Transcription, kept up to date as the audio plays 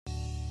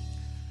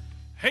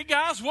Hey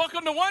guys,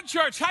 welcome to One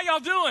Church. How y'all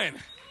doing?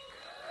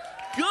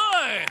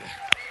 Good.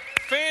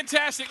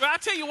 Fantastic. Well, I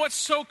tell you what's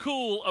so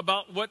cool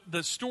about what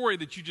the story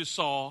that you just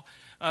saw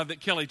that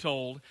Kelly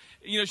told.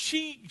 You know,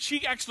 she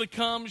actually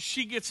comes,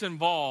 she gets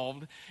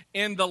involved,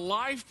 and the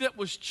life that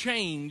was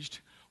changed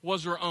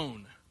was her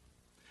own.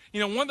 You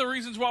know, one of the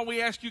reasons why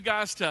we ask you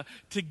guys to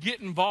get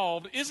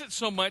involved isn't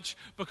so much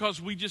because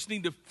we just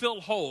need to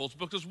fill holes,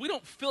 because we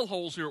don't fill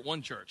holes here at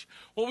One Church.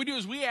 What we do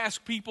is we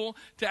ask people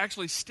to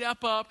actually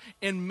step up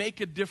and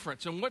make a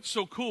difference. And what's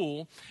so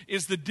cool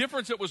is the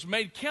difference that was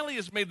made. Kelly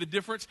has made the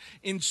difference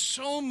in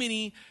so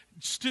many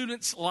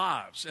students'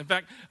 lives. In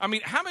fact, I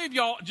mean, how many of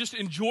y'all just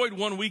enjoyed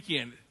one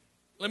weekend?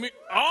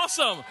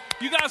 Awesome.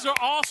 You guys are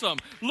awesome.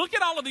 Look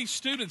at all of these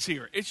students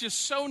here. It's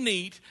just so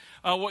neat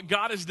what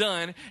God has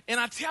done. And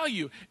I tell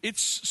you,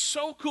 it's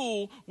so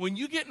cool when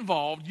you get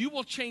involved, you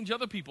will change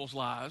other people's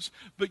lives,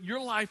 but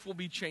your life will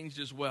be changed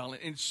as well.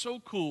 And it's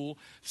so cool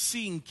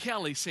seeing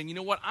Kelly saying, you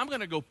know what, I'm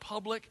going to go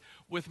public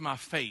with my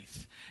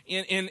faith.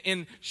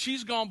 And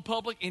she's gone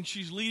public, and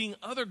she's leading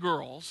other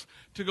girls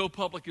to go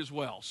public as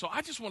well. So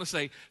I just want to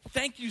say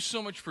thank you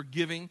so much for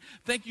giving.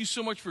 Thank you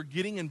so much for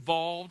getting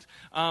involved.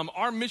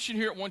 Our mission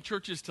here at One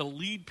Church is to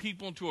lead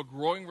people into a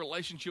growing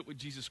relationship with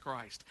Jesus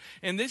Christ.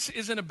 And this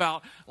isn't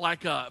about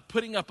like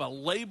putting up a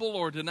label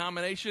or a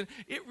denomination.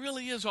 It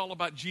really is all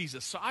about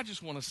Jesus. So I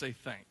just want to say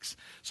thanks.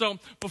 So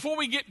before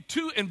we get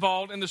too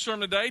involved in the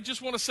sermon today,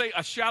 just want to say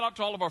a shout out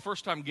to all of our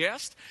first-time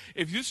guests.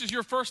 If this is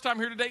your first time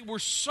here today, we're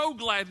so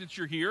glad that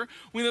you're here.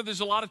 We know there's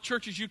a lot of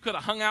churches you could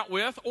have hung out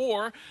with,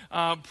 or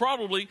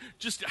probably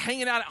just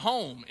hanging out at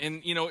home.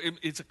 And, you know,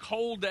 it's a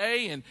cold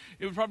day, and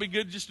it would probably be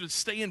good just to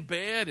stay in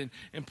bed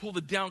and pull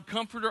the down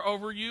comforter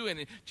over you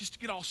and just to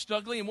get all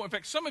snuggly. And in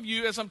fact, some of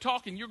you, as I'm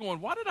talking, you're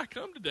going, why did I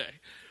come today?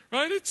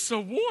 Right? It's so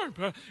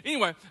warm.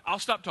 Anyway, I'll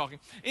stop talking.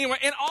 Anyway,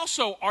 and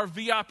also our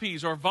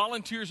VIPs, our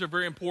volunteers are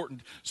very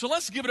important. So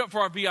let's give it up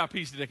for our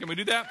VIPs today. Can we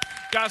do that?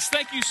 Guys,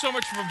 thank you so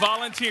much for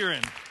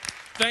volunteering.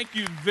 Thank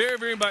you very,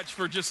 very much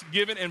for just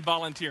giving and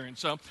volunteering.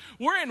 So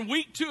we're in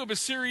week 2 of a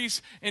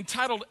series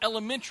entitled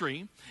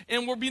Elementary,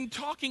 and we've been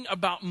talking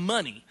about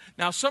money.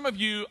 Now, some of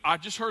you, I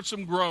just heard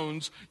some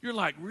groans. You're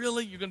like,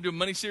 really? You're going to do a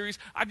money series?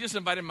 I just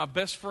invited my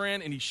best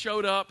friend, and he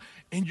showed up,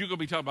 and you're going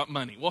to be talking about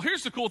money. Well,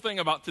 here's the cool thing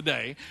about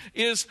today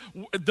is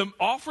the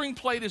offering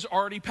plate is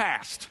already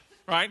passed.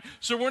 Right?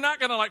 So we're not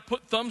going to like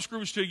put thumb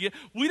screws to you.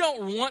 We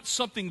don't want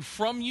something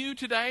from you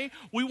today.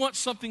 We want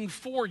something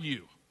for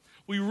you.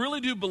 We really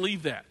do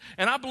believe that.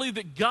 And I believe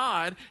that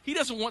God, He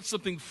doesn't want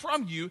something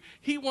from you.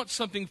 He wants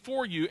something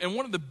for you. And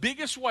one of the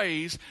biggest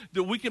ways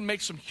that we can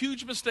make some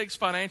huge mistakes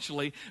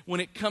financially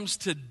when it comes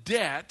to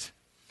debt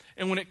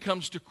and when it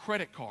comes to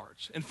credit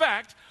cards. In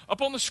fact,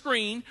 up on the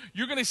screen,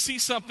 you're going to see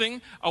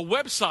something, a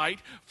website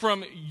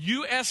from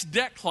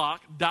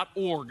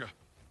usdebtclock.org.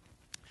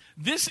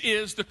 This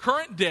is the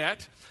current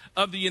debt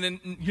of the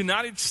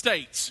United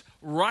States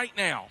right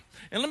now.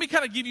 And let me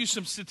kind of give you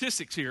some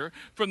statistics here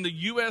from the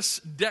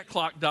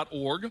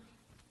usdebtclock.org.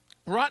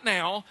 Right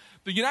now,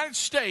 the United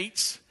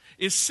States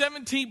is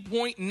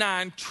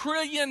 $17.9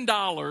 trillion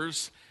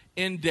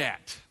in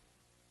debt.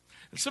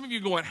 And some of you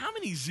are going, how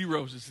many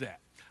zeros is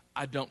that?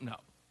 I don't know.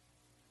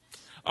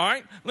 All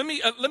right, let me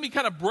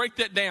kind of break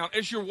that down.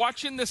 As you're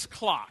watching this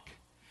clock,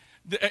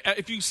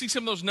 if you see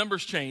some of those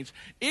numbers change,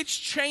 it's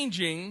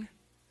changing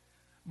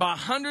by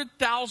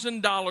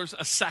 $100,000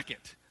 a second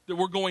that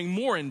we're going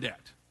more in debt.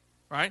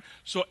 Right?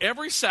 So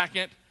every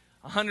second,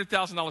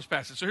 $100,000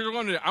 passes. So here's what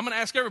I'm going to do. I'm going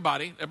to ask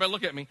everybody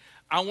look at me.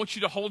 I want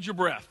you to hold your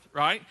breath,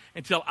 right?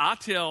 Until I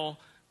tell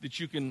that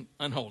you can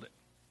unhold it.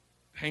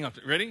 Hang on.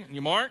 Ready? On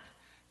your mark.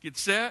 Get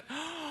set.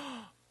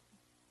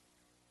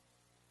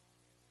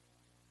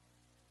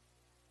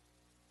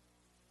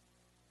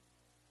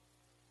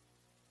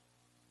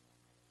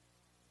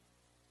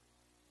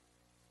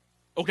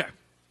 Okay.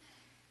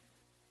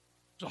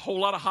 There's a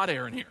whole lot of hot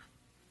air in here.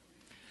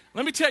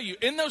 Let me tell you,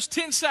 in those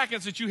 10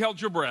 seconds that you held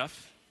your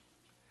breath,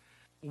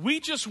 we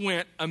just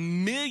went $1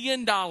 million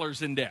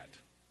in debt.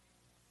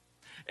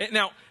 And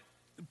now,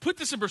 put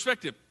this in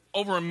perspective.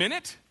 Over a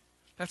minute,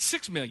 that's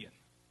 $6 million,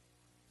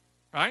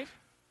 right?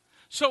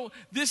 So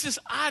this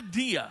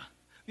idea,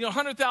 you know,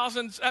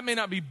 100,000, that may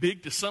not be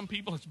big to some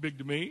people. It's big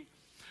to me.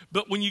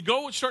 But when you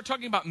go and start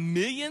talking about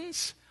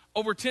millions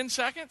over 10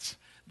 seconds,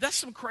 that's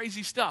some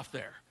crazy stuff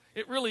there.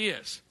 It really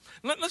is.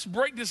 Let's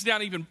break this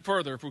down even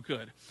further if we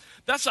could.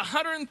 That's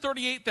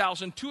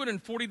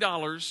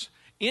 $138,240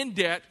 in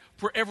debt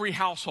for every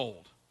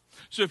household.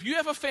 So if you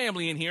have a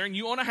family in here and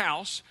you own a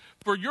house,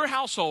 for your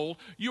household,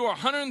 you are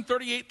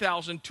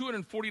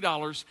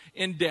 $138,240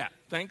 in debt,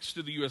 thanks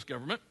to the U.S.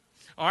 government.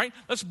 All right,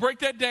 let's break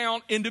that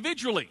down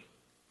individually.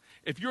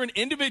 If you're an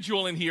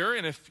individual in here,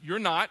 and if you're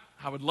not,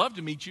 I would love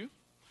to meet you.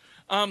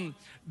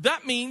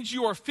 That means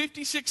you are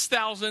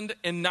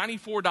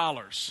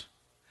 $56,094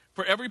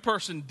 for every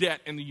person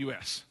debt in the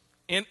U.S.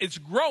 And it's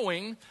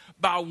growing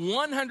by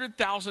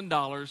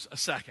 $100,000 a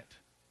second.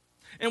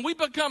 And we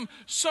become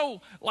so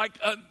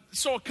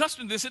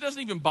accustomed to this, it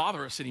doesn't even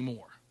bother us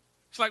anymore.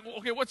 It's like, well,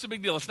 okay, what's the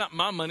big deal? It's not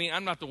my money.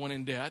 I'm not the one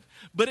in debt.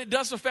 But it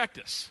does affect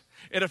us.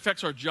 It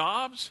affects our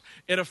jobs.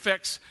 It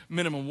affects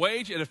minimum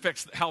wage. It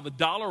affects how the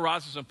dollar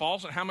rises and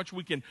falls and how much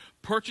we can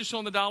purchase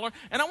on the dollar.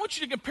 And I want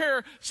you to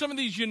compare some of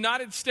these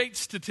United States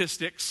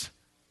statistics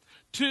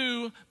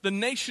to the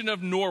nation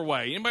of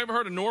Norway. Anybody ever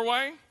heard of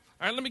Norway?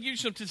 All right, let me give you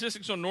some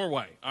statistics on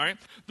Norway. All right,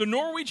 the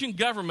Norwegian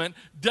government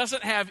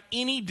doesn't have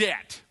any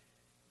debt.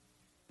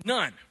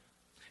 None.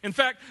 In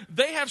fact,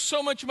 they have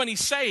so much money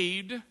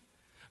saved,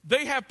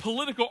 they have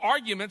political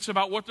arguments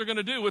about what they're going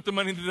to do with the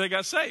money that they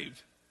got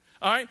saved.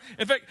 All right?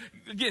 In fact,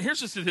 again,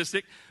 here's a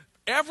statistic.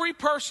 Every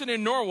person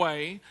in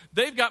Norway,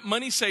 they've got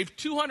money saved,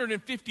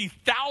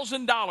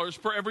 $250,000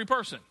 for every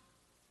person.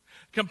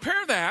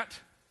 Compare that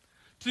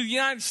to the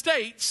United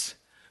States,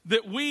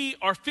 that we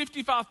are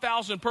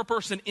 $55,000 per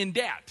person in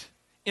debt,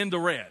 in the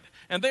red.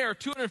 And they are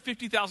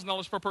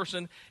 $250,000 per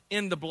person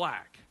in the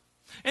black.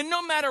 And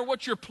no matter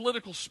what your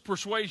political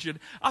persuasion,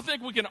 I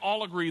think we can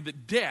all agree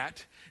that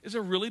debt is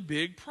a really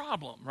big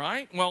problem,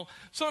 right? Well,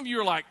 some of you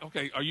are like,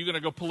 okay, are you going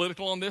to go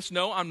political on this?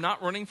 No, I'm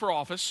not running for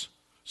office,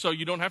 so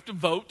you don't have to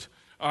vote,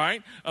 all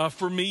right,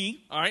 for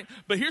me, all right?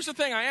 But here's the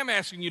thing I am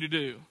asking you to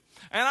do.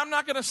 And I'm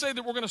not going to say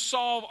that we're going to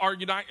solve our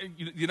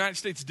United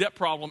States debt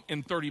problem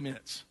in 30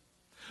 minutes.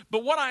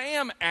 But what I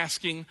am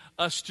asking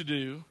us to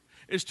do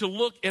is to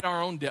look at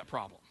our own debt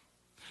problem.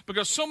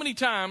 Because so many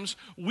times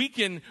we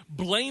can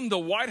blame the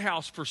White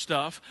House for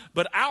stuff,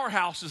 but our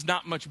house is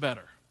not much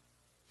better.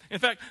 In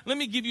fact, let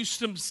me give you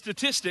some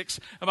statistics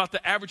about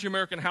the average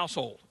American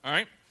household, all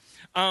right?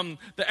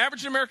 The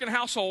average American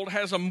household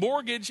has a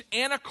mortgage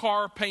and a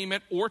car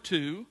payment or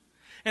two,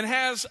 and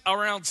has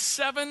around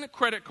 7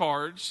 credit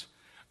cards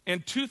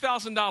and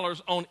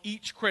 $2,000 on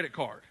each credit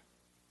card.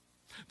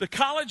 The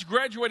college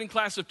graduating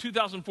class of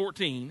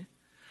 2014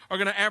 are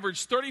going to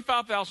average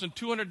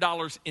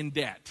 $35,200 in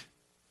debt.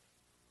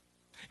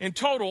 In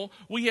total,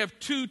 we have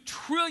 $2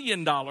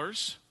 trillion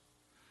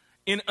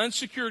in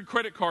unsecured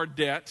credit card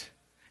debt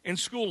and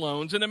school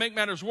loans. And to make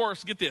matters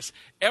worse, get this,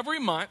 every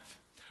month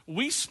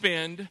we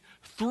spend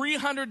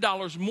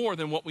 $300 more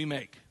than what we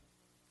make.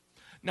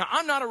 Now,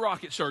 I'm not a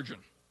rocket surgeon,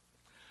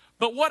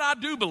 but what I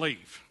do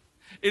believe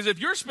is if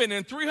you're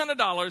spending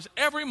 $300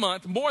 every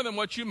month more than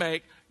what you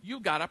make, you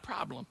got a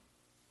problem,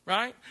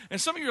 right? And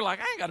some of you are like,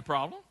 I ain't got a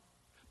problem,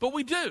 but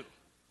we do.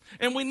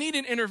 And we need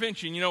an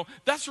intervention. You know,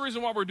 that's the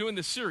reason why we're doing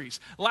this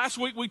series. Last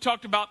week we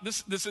talked about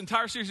this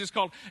entire series is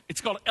called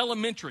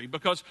Elementary,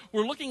 because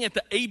we're looking at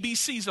the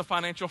ABCs of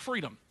financial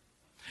freedom.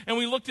 And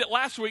we looked at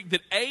last week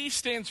that A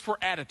stands for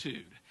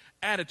attitude.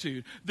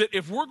 Attitude. That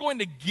if we're going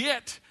to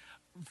get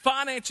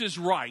finances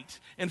right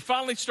and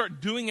finally start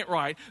doing it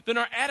right, then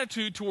our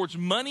attitude towards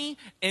money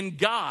and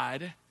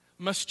God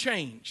must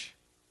change.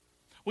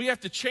 We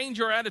have to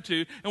change our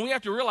attitude, and we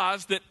have to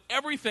realize that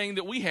everything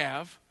that we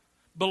have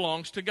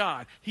belongs to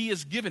God. He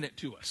has given it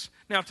to us.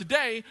 Now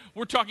today,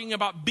 we're talking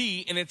about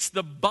B, and it's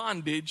the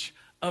bondage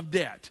of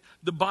debt.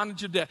 The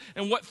bondage of debt.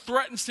 And what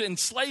threatens to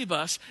enslave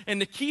us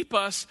and to keep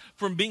us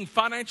from being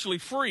financially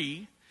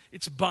free,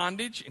 it's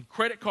bondage and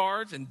credit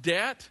cards and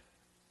debt.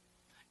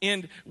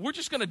 And we're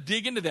just going to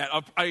dig into that.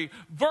 A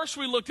verse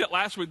we looked at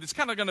last week that's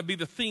kind of going to be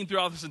the theme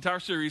throughout this entire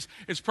series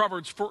is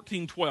Proverbs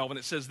 14:12, and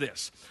it says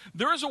this: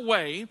 there is a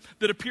way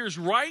that appears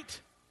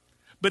right,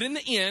 but in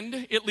the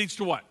end, it leads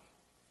to what?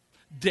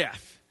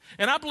 Death.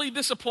 And I believe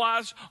this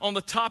applies on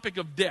the topic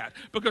of debt,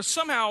 because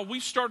somehow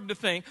we've started to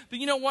think that,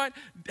 you know what,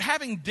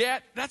 having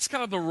debt, that's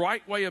kind of the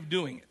right way of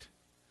doing it.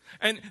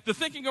 And the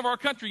thinking of our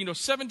country, you know,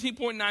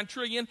 17.9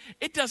 trillion,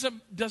 it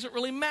doesn't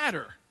really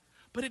matter,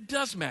 but it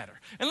does matter.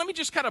 And let me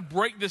just kind of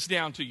break this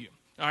down to you,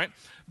 all right?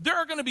 There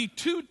are going to be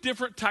 2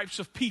 different types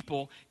of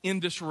people in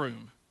this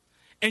room,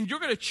 and you're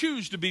going to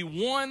choose to be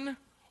one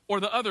or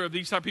the other of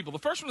these type of people. The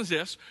first one is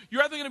this: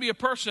 you're either going to be a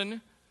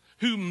person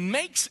who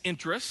makes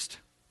interest,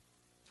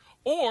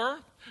 or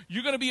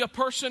you're going to be a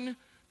person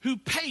who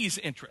pays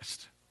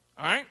interest,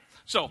 all right?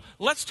 So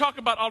let's talk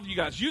about all of you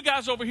guys. You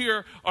guys over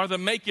here are the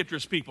make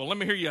interest people. Let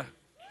me hear you.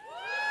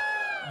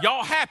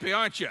 Y'all happy,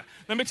 aren't you?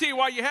 Let me tell you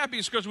why you're happy.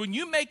 Is because when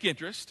you make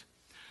interest,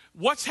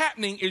 what's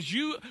happening is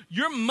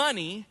your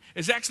money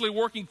is actually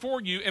working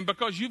for you, and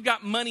because you've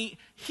got money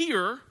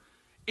here,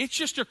 it's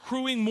just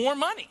accruing more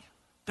money.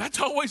 That's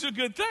always a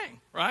good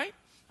thing, right?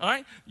 All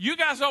right? You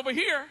guys over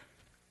here,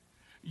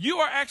 you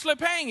are actually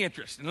paying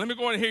interest. And let me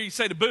go in and hear you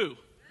say the boo.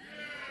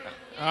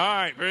 All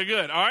right, very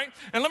good. All right.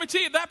 And let me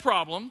tell you, that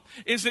problem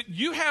is that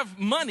you have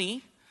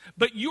money,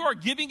 but you are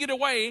giving it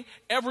away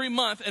every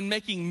month and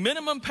making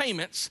minimum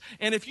payments.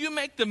 And if you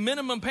make the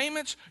minimum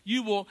payments,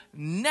 you will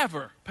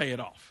never pay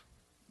it off.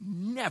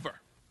 Never.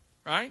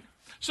 Right?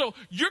 So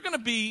there's going to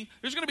be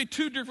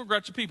 2 different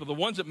groups of people: the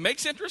ones that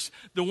makes interest,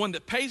 the one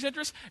that pays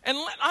interest. And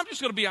I'm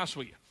just going to be honest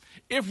with you.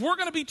 If we're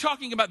going to be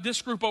talking about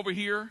this group over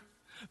here,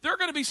 there are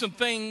going to be some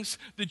things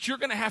that you're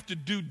going to have to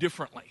do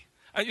differently.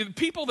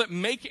 People that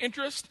make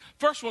interest,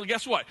 first of all,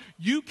 guess what?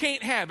 You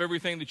can't have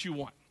everything that you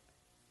want.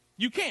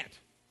 You can't.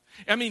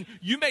 I mean,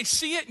 you may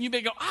see it and you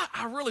may go,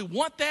 I really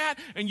want that.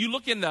 And you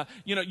look in the,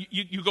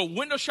 you go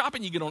window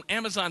shopping, you get on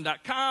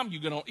Amazon.com, you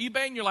get on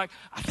eBay, and you're like,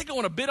 I think I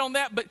want to bid on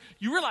that. But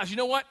you realize, you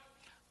know what?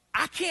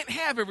 I can't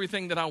have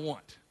everything that I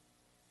want.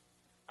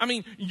 I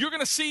mean, you're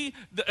going to see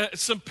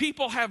some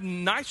people have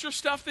nicer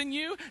stuff than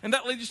you, and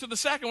that leads us to the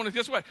second one.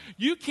 Guess what?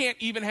 You can't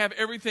even have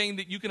everything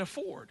that you can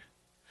afford.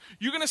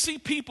 You're going to see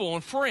people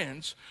and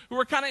friends who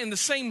are kind of in the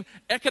same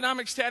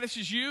economic status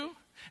as you,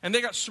 and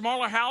they got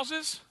smaller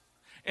houses,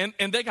 and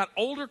they got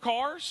older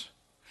cars,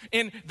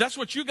 and that's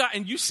what you got.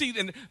 And you see,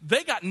 and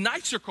they got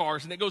nicer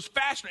cars, and it goes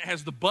faster. It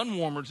has the bun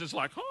warmers. It's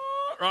like,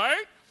 oh,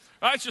 right?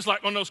 It's just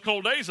like on those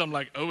cold days, I'm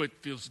like, oh, it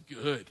feels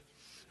good.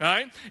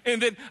 Right?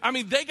 And then, I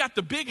mean, they got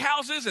the big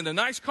houses and the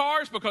nice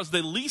cars because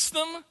they lease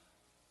them.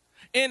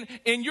 And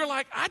you're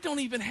like, I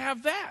don't even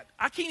have that.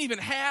 I can't even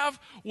have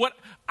what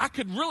I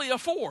could really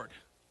afford.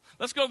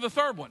 Let's go to the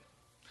third one.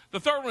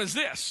 The third one is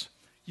this.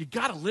 You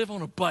got to live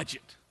on a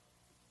budget.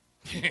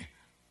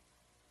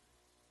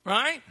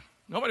 Right?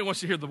 Nobody wants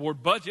to hear the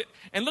word budget.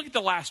 And look at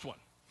the last one.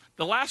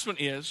 The last one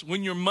is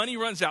when your money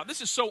runs out. This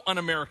is so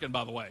un-American,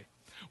 by the way.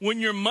 When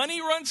your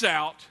money runs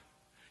out,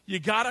 you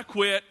got to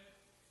quit.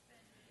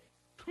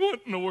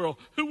 What in the world?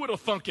 Who would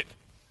have thunk it?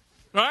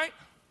 Right?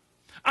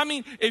 I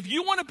mean, if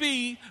you want to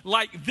be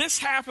like this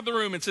half of the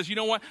room and says, you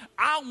know what?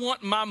 I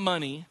want my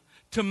money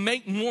to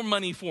make more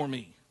money for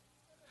me.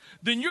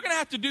 Then you're going to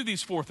have to do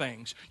these four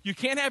things. You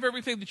can't have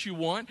everything that you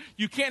want.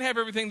 You can't have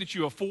everything that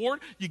you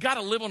afford. You got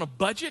to live on a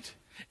budget.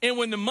 And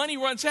when the money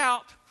runs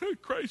out,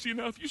 crazy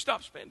enough, you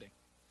stop spending.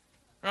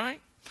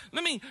 Right?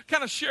 Let me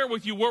kind of share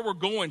with you where we're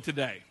going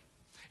today.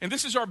 And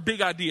this is our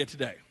big idea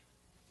today.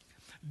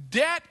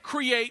 Debt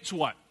creates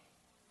what?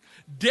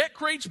 Debt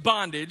creates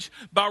bondage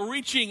by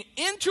reaching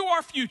into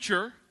our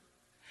future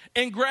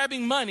and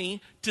grabbing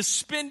money to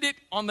spend it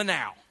on the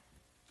now.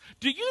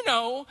 Do you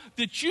know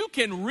that you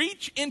can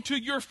reach into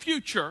your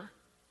future,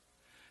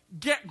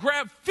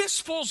 grab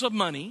fistfuls of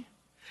money,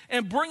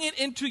 and bring it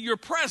into your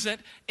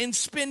present and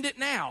spend it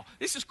now?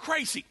 This is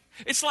crazy.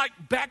 It's like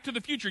Back to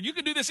the Future. You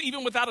can do this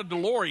even without a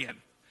DeLorean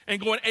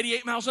and going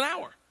 88 miles an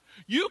hour.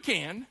 You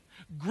can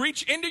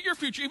reach into your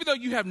future, even though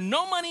you have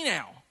no money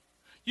now.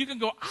 You can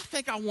go, I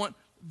think I want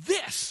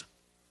this.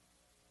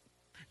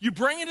 You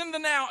bring it in the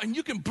now and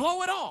you can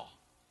blow it all.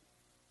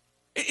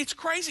 It's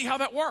crazy how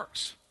that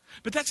works.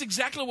 But that's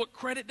exactly what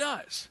credit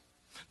does.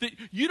 That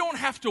you don't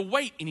have to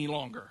wait any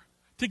longer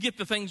to get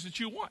the things that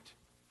you want.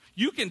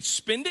 You can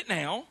spend it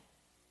now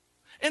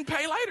and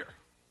pay later.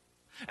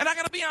 And I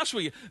got to be honest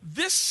with you,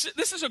 this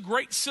is a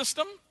great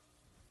system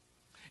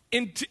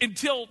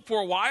until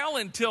for a while,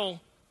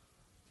 until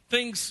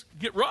things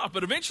get rough.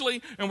 But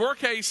eventually, in our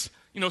case,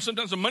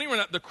 sometimes the money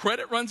runs out, the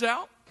credit runs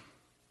out,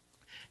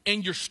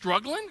 and you're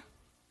struggling,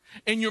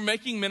 and you're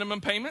making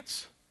minimum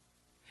payments,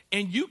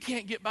 and you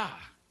can't get by.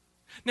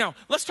 Now,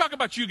 let's talk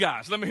about you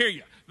guys. Let me hear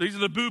you. These are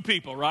the boo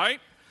people, right?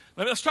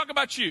 Let's talk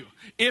about you.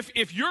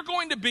 If you're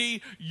going to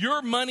be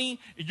your money,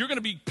 you're going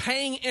to be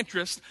paying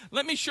interest,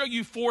 let me show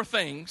you four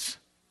things.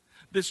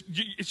 It's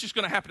just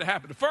going to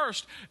happen.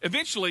 First,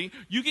 eventually,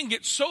 you can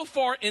get so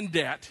far in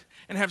debt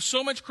and have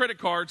so much credit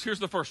cards. Here's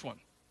the first one.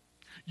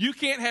 You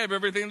can't have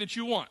everything that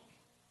you want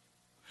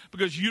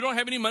because you don't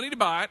have any money to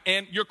buy it,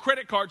 and your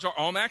credit cards are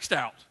all maxed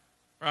out,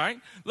 right?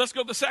 Let's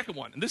go to the second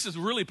one, and this is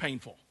really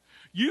painful.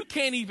 You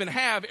can't even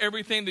have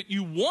everything that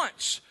you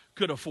once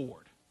could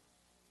afford.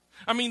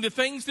 I mean, the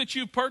things that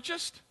you've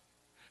purchased,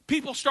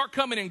 people start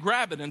coming and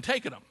grabbing and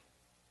taking them.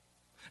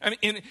 I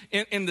mean,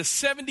 in the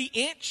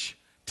 70-inch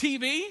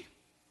TV,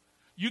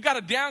 you got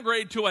to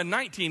downgrade to a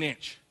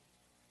 19-inch,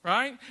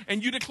 right?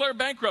 And you declare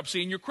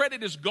bankruptcy, and your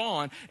credit is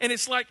gone. And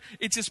it's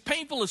as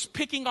painful as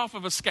picking off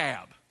of a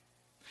scab.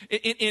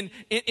 And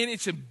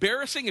it's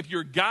embarrassing. If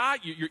you're a guy,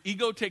 your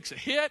ego takes a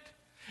hit.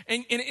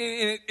 And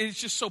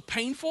it's just so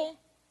painful.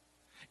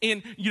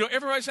 And,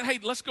 everybody said, hey,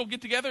 let's go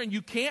get together. And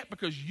you can't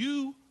because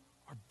you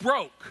are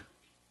broke.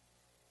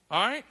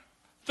 All right?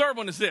 Third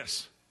one is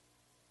this.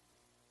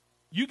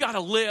 You got to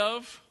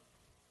live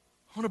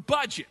on a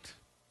budget.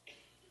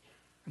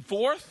 And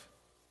fourth,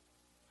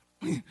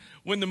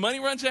 when the money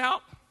runs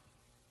out,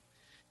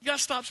 you got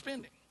to stop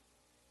spending.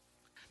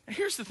 Now,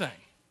 here's the thing.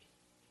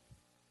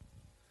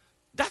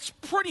 That's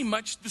pretty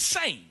much the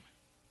same.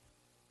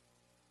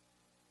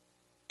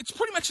 It's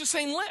pretty much the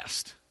same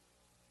list.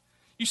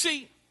 You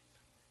see,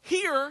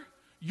 here,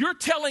 you're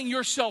telling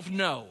yourself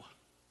no,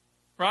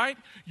 right?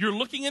 You're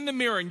looking in the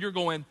mirror and you're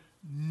going,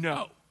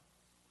 no,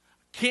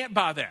 can't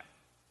buy that,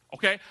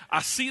 okay?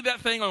 I see that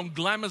thing on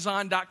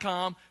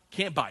Glamazon.com,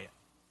 can't buy it,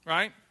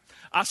 right?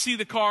 I see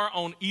the car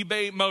on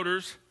eBay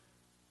Motors,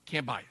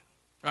 can't buy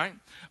it, right?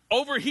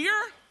 Over here,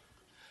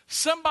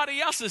 somebody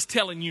else is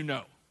telling you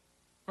no,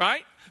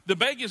 right? The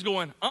bank is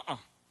going,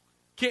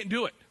 can't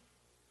do it,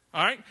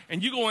 all right?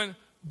 And you going,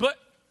 but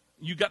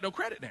you got no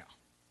credit now.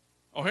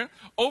 Okay?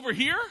 Over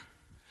here,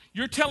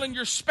 you're telling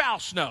your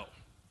spouse no.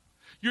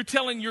 You're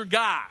telling your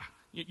guy,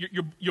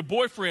 your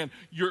boyfriend,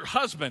 your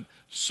husband,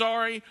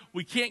 sorry,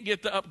 we can't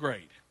get the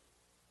upgrade.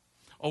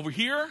 Over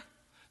here,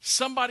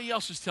 somebody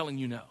else is telling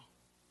you no.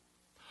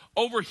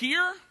 Over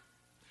here,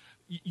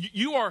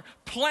 you are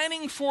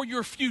planning for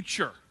your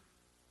future.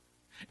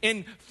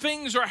 And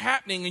things are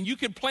happening and you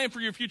can plan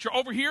for your future.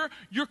 Over here,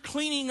 you're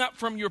cleaning up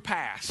from your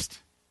past.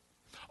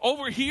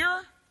 Over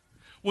here,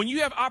 when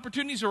you have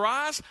opportunities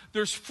arise,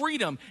 there's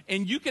freedom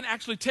and you can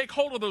actually take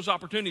hold of those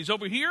opportunities.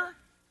 Over here,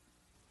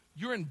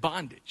 you're in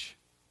bondage.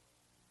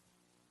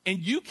 And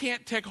you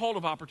can't take hold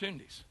of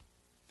opportunities.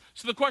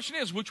 So the question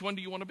is, which one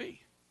do you want to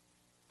be?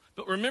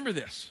 But remember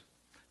this,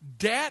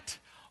 debt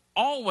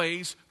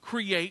always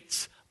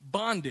creates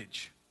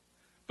bondage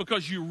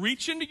because you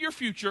reach into your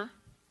future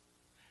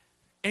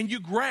and you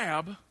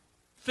grab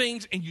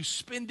things and you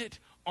spend it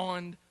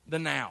on the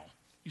now.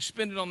 You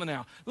spend it on the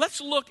now. Let's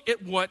look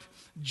at what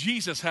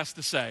Jesus has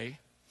to say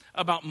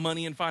about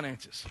money and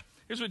finances.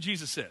 Here's what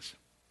Jesus says.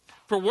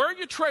 For where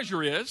your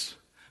treasure is,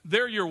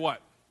 there your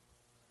what?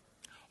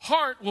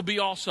 Heart will be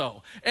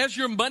also. As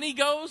your money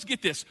goes,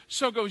 get this,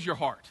 so goes your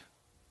heart.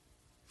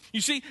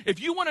 You see, if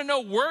you want to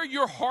know where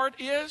your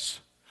heart is,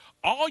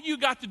 all you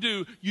got to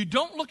do, you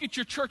don't look at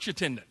your church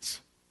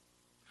attendance.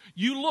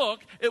 You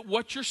look at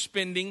what you're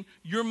spending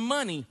your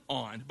money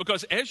on.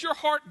 Because as your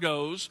heart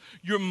goes,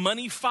 your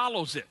money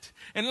follows it.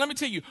 And let me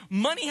tell you,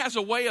 money has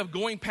a way of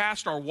going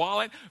past our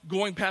wallet,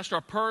 going past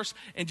our purse,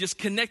 and just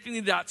connecting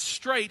the dots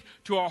straight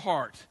to our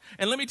heart.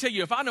 And let me tell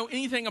you, if I know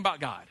anything about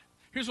God,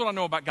 here's what I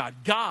know about God.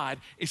 God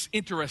is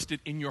interested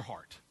in your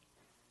heart.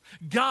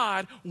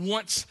 God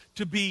wants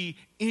to be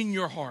in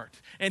your heart.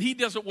 And he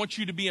doesn't want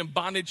you to be in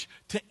bondage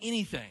to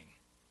anything.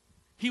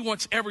 He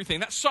wants everything.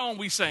 That song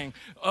we sang,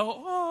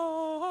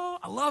 oh,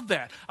 I love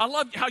that. I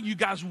love how you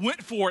guys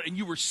went for it and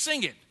you were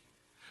singing.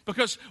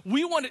 Because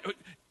we want it,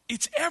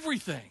 it's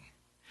everything.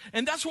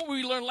 And that's what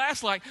we learned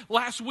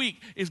last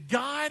week is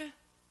God,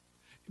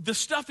 the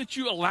stuff that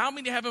you allow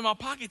me to have in my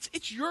pockets,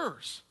 it's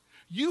yours.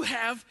 You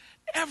have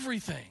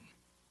everything.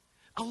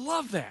 I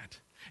love that.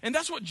 And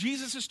that's what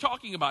Jesus is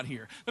talking about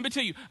here. Let me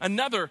tell you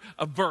another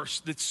verse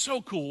that's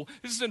so cool.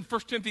 This is in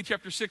 1 Timothy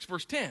chapter 6,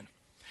 verse 10.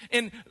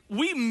 And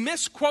we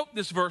misquote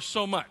this verse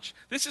so much.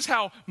 This is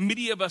how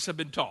many of us have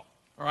been taught,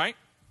 all right?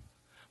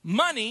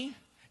 Money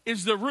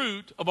is the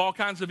root of all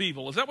kinds of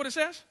evil. Is that what it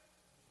says?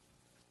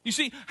 You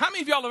see, how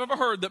many of y'all have ever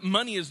heard that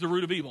money is the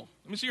root of evil?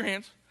 Let me see your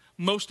hands.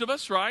 Most of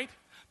us, right?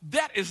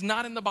 That is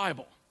not in the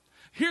Bible.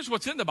 Here's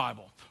what's in the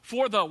Bible.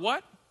 For the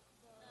what?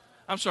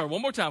 I'm sorry,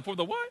 one more time. For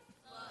the what?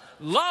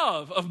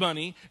 Love of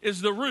money is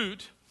the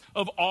root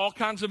of all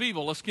kinds of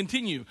evil. Let's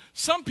continue.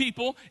 Some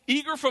people,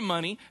 eager for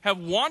money, have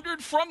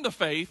wandered from the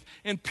faith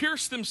and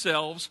pierced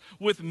themselves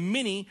with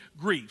many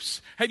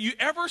griefs. Have you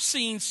ever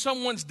seen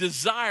someone's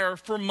desire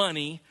for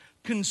money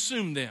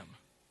consume them?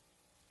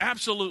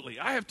 Absolutely.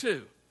 I have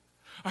too.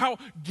 How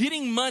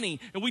getting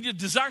money, and we just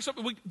desire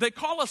something, they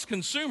call us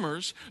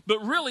consumers,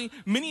 but really,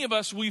 many of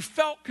us, we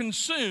felt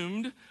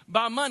consumed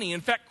by money.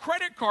 In fact,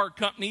 credit card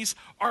companies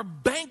are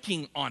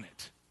banking on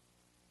it.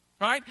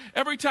 Right?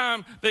 Every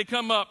time they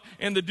come up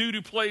and the dude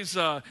who plays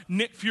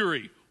Nick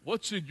Fury,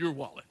 what's in your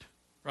wallet?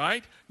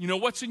 Right? You know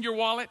what's in your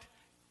wallet?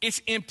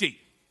 It's empty.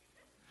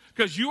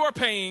 Because you are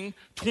paying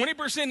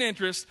 20%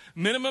 interest,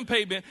 minimum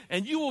payment,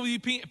 and you will be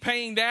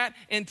paying that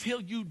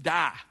until you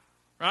die.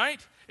 Right?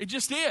 It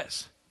just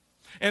is.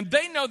 And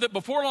they know that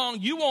before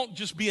long, you won't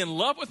just be in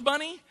love with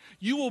money,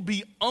 you will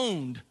be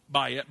owned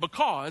by it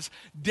because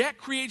debt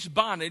creates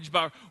bondage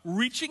by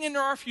reaching into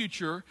our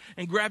future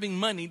and grabbing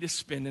money to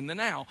spend in the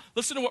now.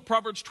 Listen to what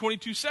Proverbs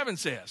 22:7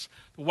 says.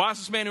 The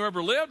wisest man who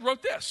ever lived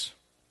wrote this.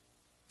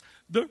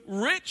 The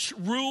rich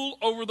rule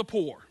over the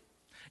poor,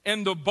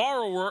 and the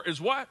borrower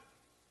is what?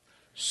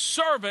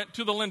 Servant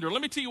to the lender.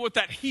 Let me tell you what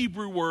that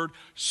Hebrew word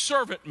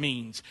servant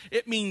means.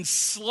 It means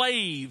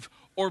slave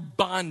or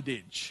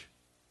bondage.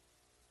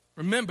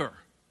 Remember,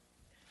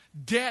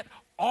 debt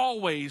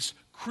always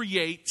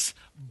creates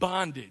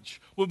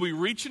bondage when we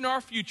reach into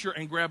our future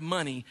and grab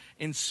money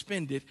and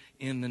spend it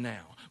in the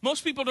now.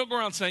 Most people don't go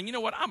around saying, you know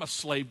what, I'm a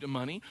slave to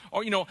money,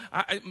 or, you know,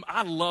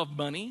 I love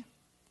money.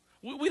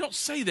 We don't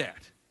say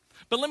that.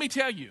 But let me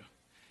tell you,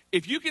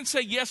 if you can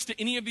say yes to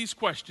any of these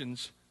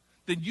questions,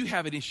 then you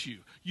have an issue.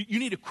 You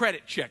need a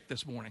credit check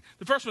this morning.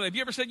 The first one, have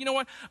you ever said, you know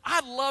what,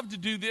 I'd love to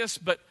do this,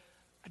 but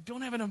I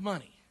don't have enough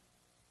money?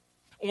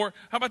 Or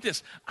how about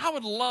this? I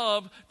would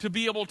love to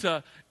be able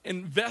to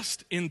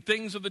invest in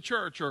things of the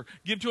church or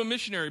give to a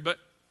missionary, but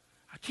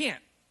I can't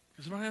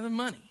because I don't have enough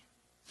money.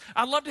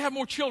 I'd love to have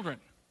more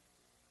children,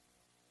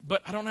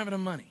 but I don't have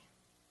enough money.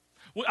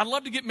 Well, I'd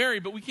love to get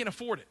married, but we can't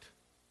afford it.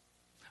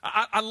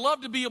 I'd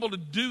love to be able to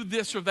do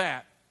this or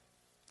that,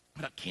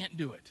 but I can't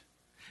do it.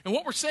 And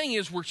what we're saying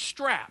is we're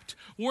strapped.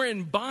 We're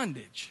in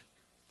bondage.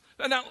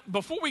 Now,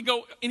 before we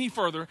go any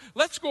further,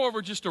 let's go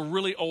over just a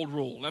really old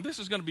rule. Now, this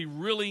is going to be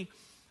really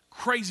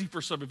crazy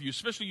for some of you,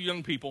 especially you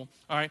young people,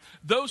 all right?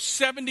 Those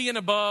 70 and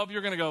above,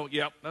 you're going to go,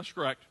 yep, that's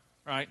correct,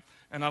 right?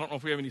 And I don't know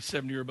if we have any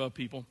 70 or above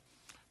people.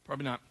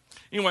 Probably not.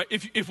 Anyway,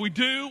 if we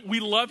do, we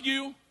love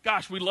you.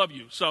 Gosh, we love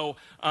you. So,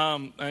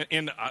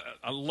 and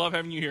I love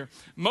having you here.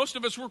 Most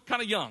of us, we're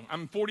kind of young.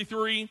 I'm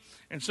 43,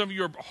 and some of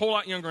you are a whole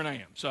lot younger than I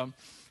am. So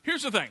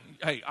here's the thing.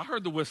 Hey, I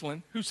heard the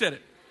whistling. Who said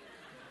it?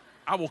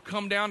 I will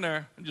come down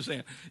there. I'm just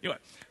saying. Anyway,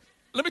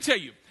 let me tell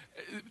you,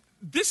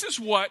 this is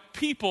what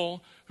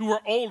people who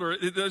are older,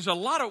 there's a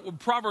lot of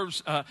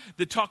Proverbs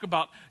that talk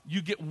about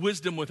you get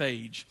wisdom with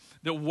age.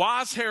 That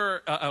white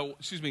hair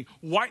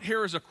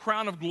is a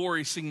crown of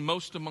glory, sing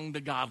most among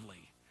the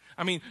godly.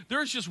 I mean,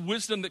 there's just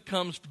wisdom that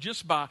comes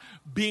just by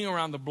being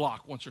around the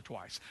block once or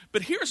twice.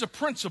 But here's a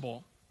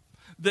principle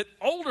that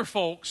older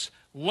folks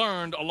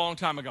learned a long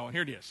time ago, and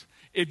here it is.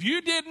 If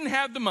you didn't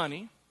have the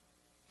money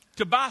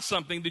to buy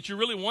something that you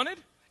really wanted,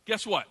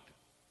 guess what?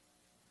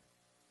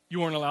 You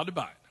weren't allowed to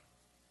buy it.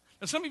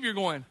 Now, some of you are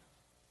going,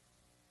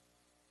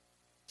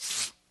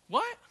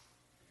 what?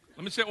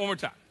 Let me say it one more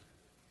time.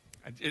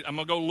 I'm going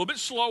to go a little bit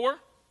slower,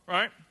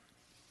 right?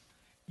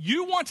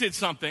 You wanted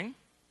something,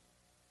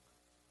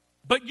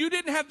 but you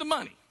didn't have the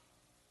money.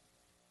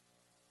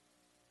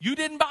 You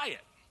didn't buy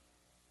it.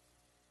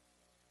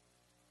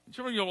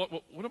 Some of you go,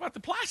 well, what about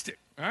the plastic,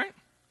 all right?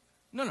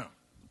 No.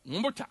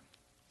 One more time.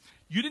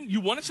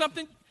 You wanted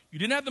something, you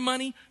didn't have the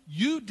money,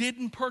 you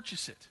didn't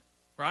purchase it,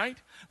 right?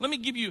 Let me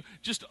give you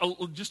just a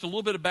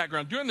little bit of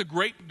background. During the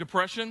Great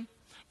Depression,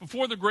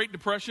 before the Great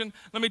Depression,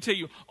 let me tell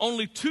you,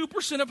 only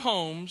 2% of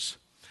homes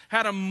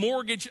had a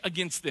mortgage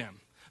against them.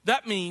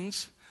 That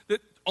means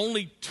that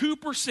only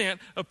 2%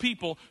 of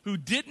people who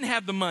didn't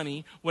have the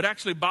money would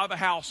actually buy the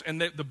house,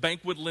 and the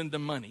bank would lend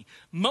them money.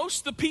 Most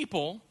of the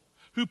people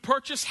who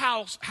purchased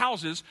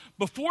houses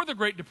before the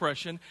Great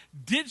Depression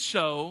did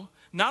so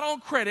not on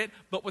credit,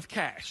 but with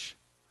cash.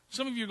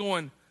 Some of you are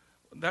going,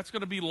 that's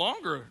going to be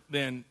longer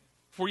than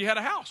before you had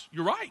a house.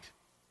 You're right.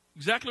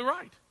 Exactly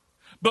right.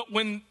 But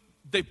when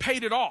they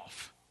paid it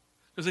off,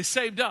 because they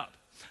saved up.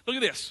 Look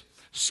at this.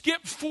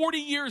 Skip 40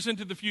 years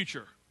into the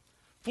future.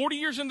 40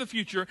 years in the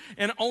future,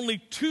 and only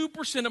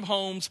 2% of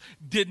homes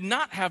did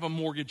not have a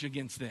mortgage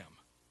against them.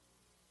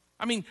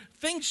 I mean,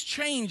 things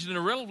changed in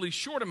a relatively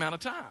short amount of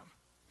time.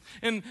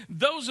 And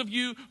those of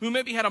you who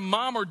maybe had a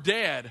mom or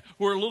dad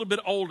who are a little bit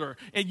older,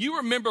 and you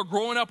remember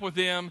growing up with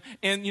them,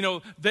 and,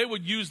 they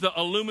would use the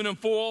aluminum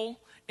foil,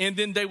 and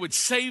then they would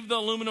save the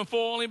aluminum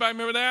foil. Anybody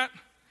remember that?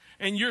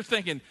 And you're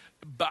thinking,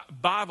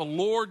 by the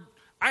Lord,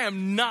 I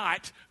am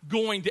not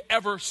going to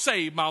ever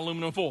save my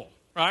aluminum foil,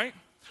 right?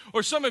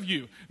 Or some of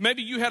you,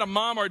 maybe you had a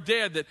mom or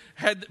dad that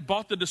had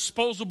bought the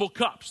disposable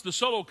cups, the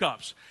Solo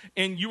cups,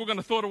 and you were going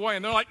to throw it away.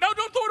 And they're like, no,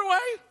 don't throw it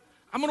away.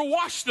 I'm going to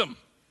wash them,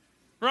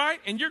 right?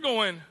 And you're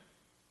going,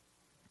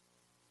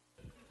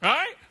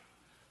 right?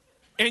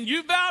 And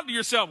you vowed to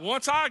yourself,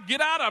 once I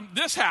get out of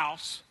this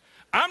house,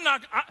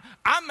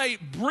 I may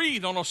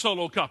breathe on a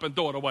Solo cup and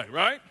throw it away,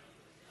 right?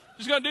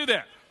 Just going to do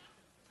that.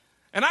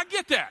 And I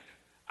get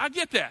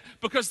that.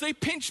 Because they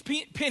pinch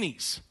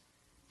pennies.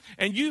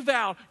 And you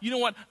vow, you know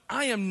what?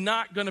 I am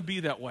not going to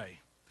be that way.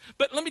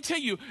 But let me tell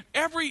you,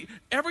 every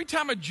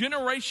time a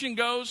generation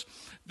goes,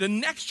 the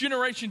next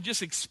generation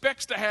just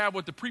expects to have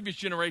what the previous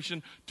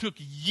generation took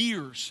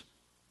years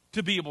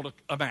to be able to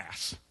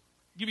amass.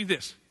 I'll give you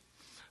this.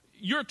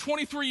 You're a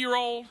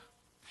 23-year-old,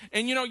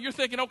 and you're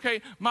thinking,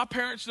 okay, my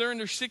parents, they're in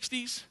their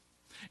 60s,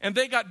 and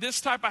they got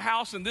this type of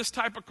house and this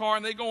type of car,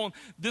 and they go on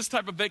this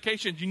type of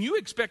vacations, and you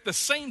expect the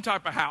same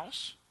type of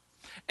house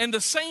and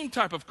the same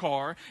type of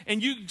car,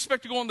 and you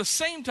expect to go on the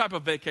same type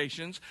of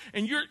vacations,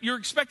 and you're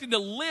expecting to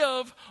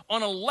live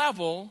on a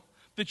level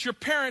that your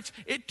parents,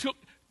 it took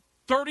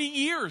 30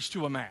 years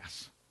to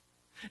amass.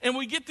 And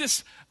we get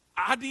this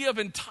idea of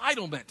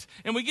entitlement,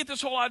 and we get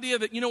this whole idea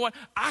that,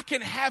 I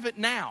can have it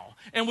now,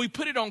 and we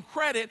put it on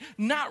credit,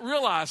 not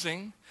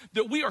realizing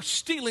that we are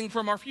stealing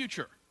from our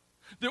future,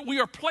 that we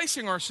are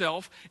placing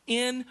ourselves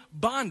in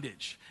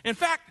bondage. In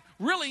fact,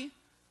 really,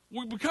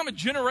 we become a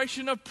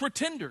generation of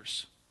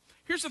pretenders.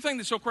 Here's the thing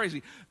that's so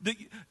crazy.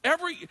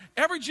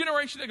 Every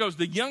generation that goes,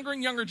 the younger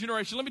and younger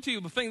generation, let me tell you,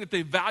 the thing that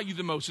they value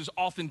the most is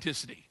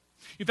authenticity.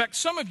 In fact,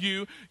 some of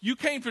you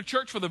came to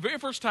church for the very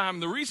first time.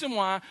 The reason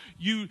why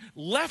you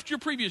left your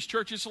previous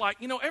church is like,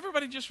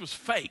 everybody just was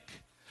fake.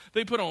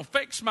 They put on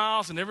fake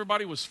smiles and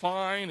everybody was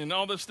fine and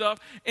all this stuff.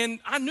 And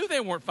I knew they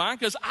weren't fine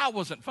because I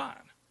wasn't fine.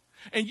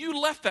 And you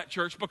left that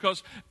church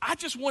because I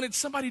just wanted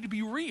somebody to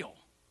be real.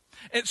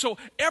 And so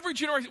every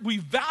generation, we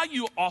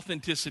value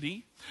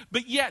authenticity,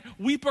 but yet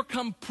we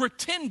become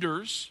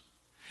pretenders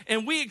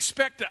and we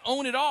expect to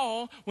own it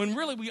all when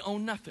really we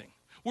own nothing.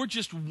 We're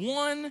just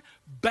one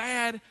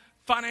bad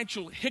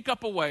financial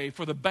hiccup away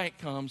for the bank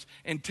comes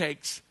and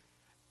takes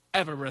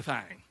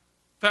everything.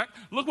 In fact,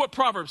 look what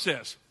Proverbs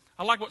says.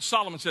 I like what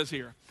Solomon says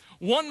here.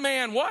 One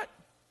man what?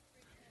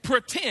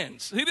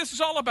 Pretends. See, this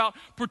is all about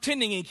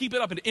pretending and keep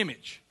it up an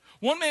image.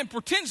 One man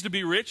pretends to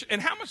be rich,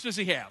 and how much does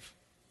he have?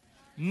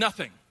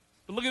 Nothing.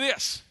 But look at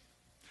this.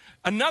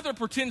 Another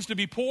pretends to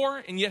be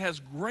poor and yet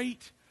has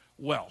great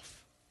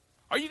wealth.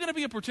 Are you going to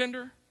be a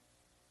pretender?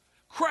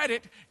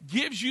 Credit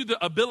gives you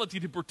the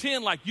ability to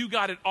pretend like you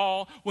got it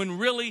all when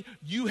really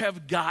you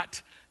have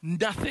got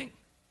nothing.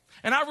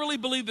 And I really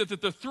believe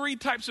that the three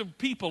types of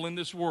people in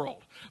this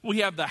world, we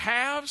have the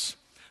haves,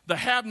 the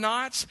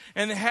have-nots,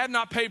 and the have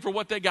not paid for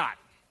what they got.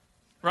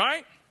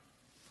 Right?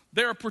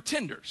 They're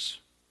pretenders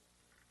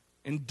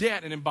in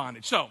debt and in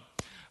bondage. So,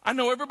 I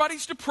know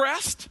everybody's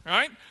depressed, all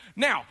right?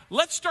 Now,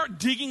 let's start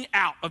digging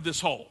out of this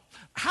hole.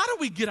 How do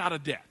we get out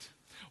of debt?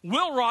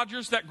 Will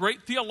Rogers, that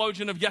great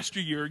theologian of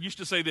yesteryear, used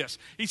to say this.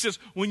 He says,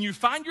 when you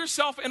find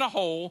yourself in a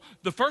hole,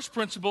 the first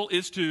principle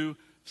is to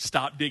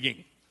stop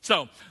digging.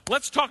 So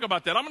let's talk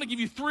about that. I'm going to give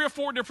you 3 or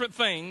 4 different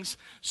things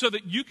so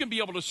that you can be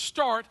able to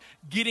start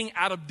getting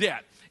out of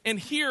debt. And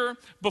here,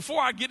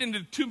 before I get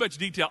into too much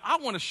detail, I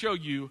want to show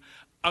you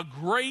a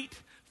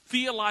great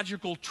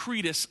theological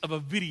treatise of a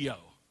video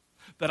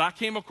that I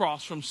came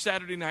across from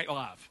Saturday Night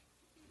Live.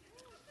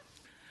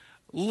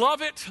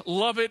 Love it,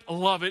 love it,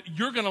 love it.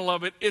 You're going to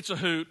love it. It's a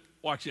hoot.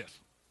 Watch this.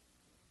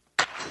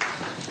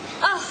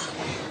 Oh,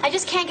 I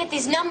just can't get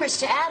these numbers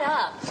to add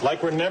up. It's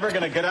like we're never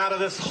going to get out of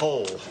this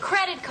hole.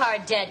 Credit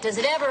card debt, does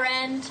it ever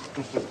end?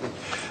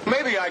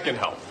 Maybe I can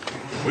help.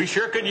 We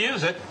sure could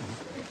use it.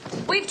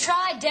 We've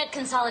tried debt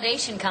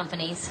consolidation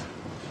companies.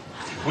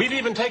 We've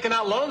even taken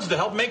out loans to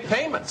help make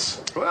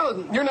payments.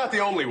 Well, you're not the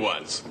only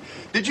ones.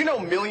 Did you know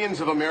millions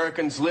of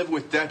Americans live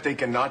with debt they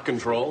cannot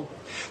control?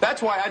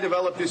 That's why I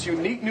developed this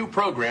unique new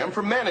program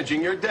for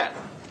managing your debt.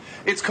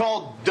 It's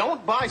called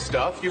Don't Buy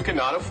Stuff You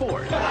Cannot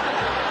Afford.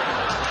 Oh,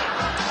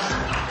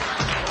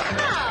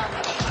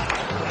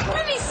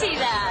 let me see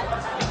that.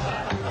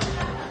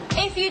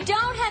 If you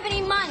don't have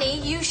any money,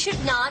 you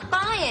should not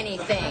buy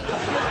anything.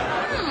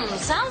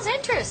 Sounds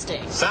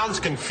interesting. Sounds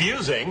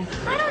confusing.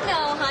 I don't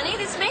know, honey.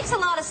 This makes a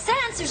lot of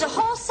sense. There's a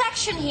whole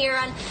section here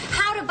on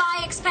how to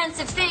buy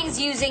expensive things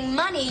using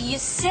money you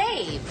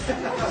save.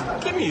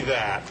 Give me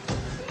that.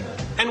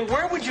 And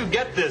where would you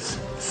get this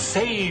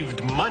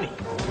saved money?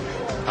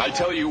 I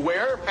tell you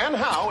where and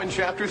how in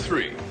Chapter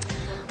 3.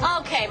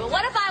 Okay, but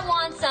what if I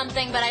want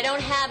something but I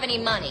don't have any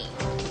money?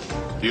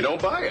 You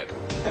don't buy it.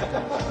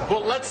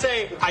 Well, let's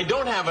say I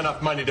don't have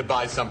enough money to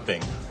buy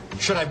something.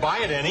 Should I buy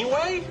it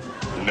anyway?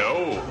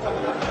 No.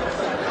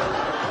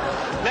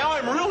 Now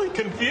I'm really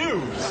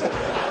confused.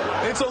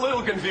 It's a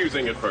little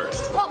confusing at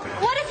first. Well,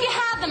 what if you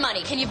have the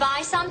money? Can you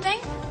buy something?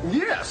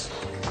 Yes.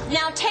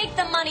 Now take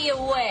the money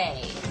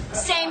away.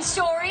 Same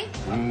story?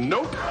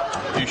 Nope.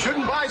 You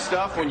shouldn't buy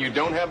stuff when you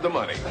don't have the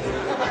money.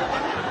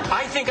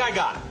 I think I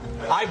got it.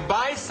 I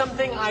buy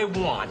something I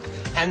want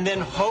and then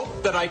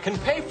hope that I can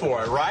pay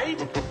for it, right?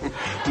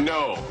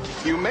 No.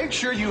 You make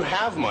sure you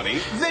have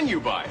money, then you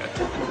buy it.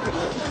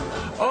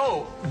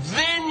 Oh,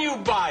 then you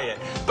buy it.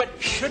 But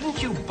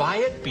shouldn't you buy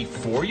it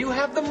before you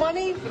have the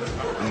money?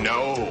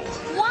 No.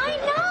 Why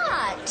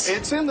not?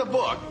 It's in the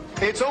book.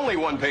 It's only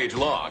 1 page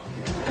long.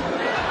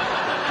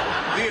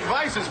 The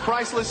advice is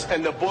priceless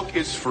and the book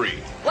is free.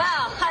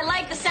 Wow, I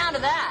like the sound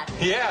of that.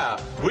 Yeah,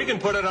 we can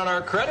put it on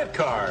our credit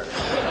card.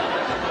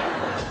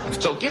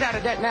 So get out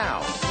of debt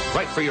now.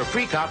 Write for your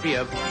free copy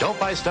of Don't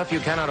Buy Stuff You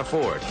Cannot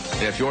Afford.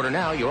 And if you order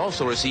now, you'll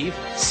also receive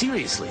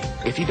Seriously,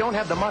 If You Don't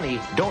Have the Money,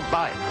 Don't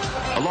Buy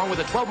It, along with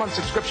a 12-month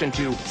subscription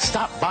to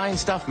Stop Buying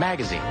Stuff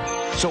magazine.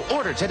 So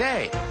order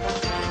today.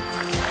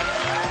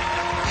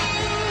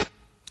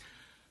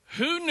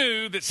 Who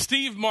knew that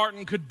Steve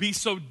Martin could be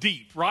so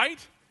deep,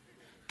 right?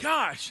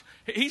 Gosh,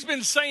 he's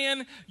been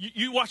saying,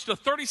 you watched a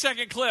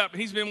 30-second clip,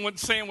 he's been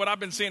saying what I've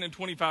been saying in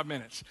 25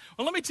 minutes.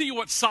 Well, let me tell you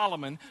what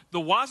Solomon, the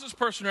wisest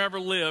person who ever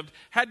lived,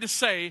 had to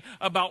say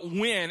about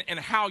when and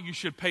how you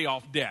should pay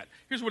off debt.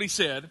 Here's what he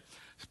said,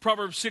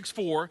 Proverbs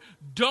 6:4,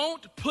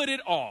 don't put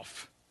it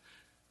off.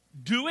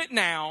 Do it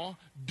now.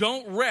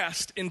 Don't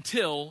rest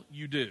until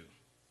you do.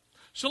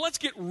 So let's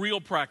get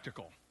real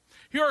practical.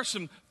 Here are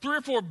some 3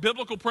 or 4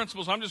 biblical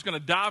principles I'm just going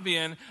to dive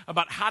in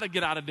about how to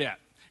get out of debt.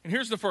 And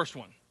here's the first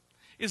one.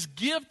 Is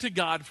give to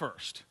God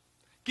first.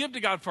 Give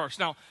to God first.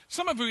 Now,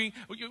 some of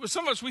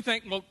us, we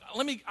think, well,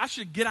 I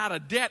should get out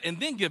of debt and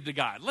then give to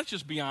God. Let's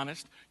just be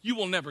honest. You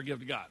will never give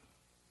to God.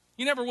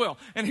 You never will.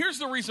 And here's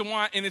the reason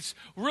why, and it's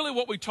really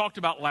what we talked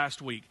about last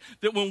week,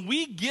 that when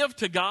we give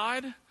to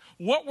God,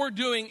 what we're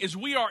doing is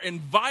we are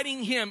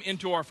inviting Him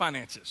into our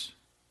finances.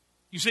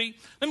 You see,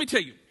 let me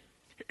tell you,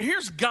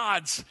 here's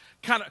God's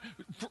kind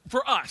of,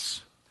 for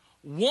us,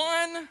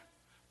 1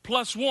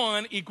 +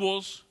 1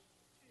 =.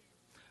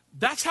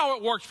 That's how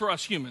it works for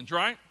us humans,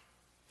 right?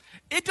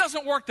 It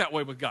doesn't work that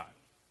way with God.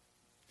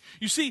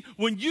 You see,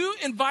 when you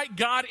invite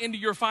God into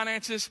your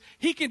finances,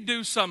 He can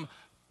do some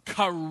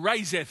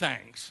crazy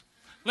things.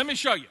 Let me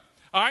show you,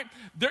 all right?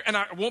 And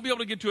I won't be able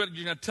to get to it. I'm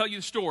going to tell you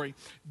the story.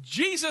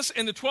 Jesus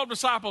and the 12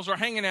 disciples are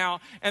hanging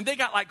out, and they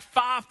got like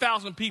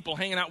 5,000 people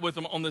hanging out with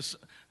them on the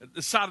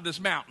side of this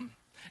mountain.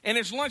 And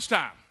it's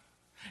lunchtime,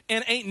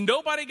 and ain't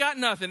nobody got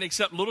nothing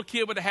except little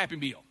kid with a Happy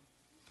Meal.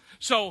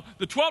 So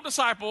the 12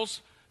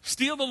 disciples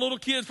steal the little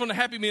kids from the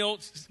Happy Meal,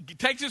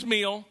 takes his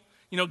meal,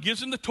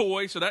 gives him the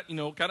toy, so that,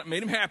 kind of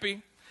made him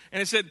happy.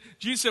 And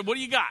Jesus said, what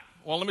do you got?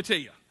 Well, let me tell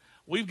you.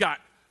 We got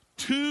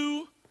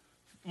two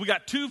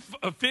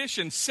fish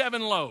and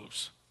 7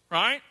 loaves,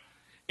 right?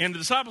 And the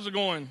disciples are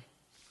going,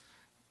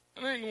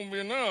 that ain't going to be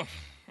enough,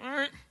 all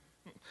right?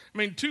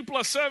 2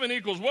 + 7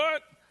 =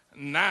 what?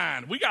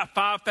 9. We got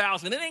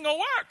 5,000. It ain't going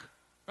to work,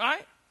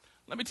 right?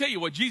 Let me tell you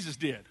what Jesus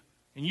did.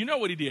 And you know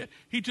what He did.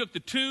 He took the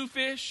 2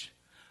 fish,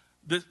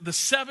 the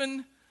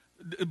 7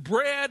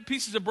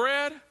 pieces of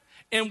bread,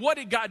 And what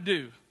did God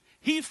do?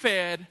 He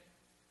fed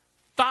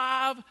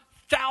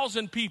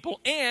 5,000 people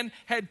and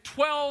had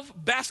 12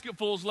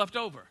 basketfuls left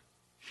over.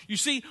 You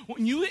see,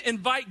 when you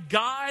invite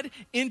God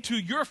into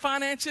your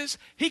finances,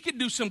 he can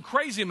do some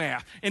crazy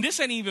math. And this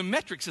ain't even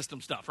metric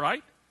system stuff,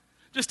 right?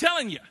 Just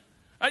telling you.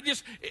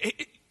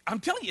 I'm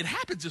telling you, it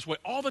happens this way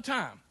all the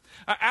time.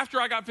 After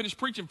I got finished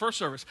preaching first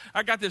service,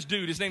 I got this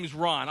dude. His name is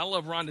Ron. I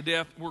love Ron to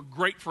death. We're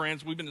great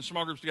friends. We've been in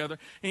small groups together.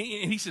 And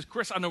he says,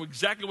 Chris, I know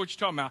exactly what you're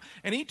talking about.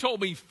 And he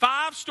told me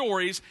 5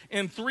 stories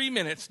in 3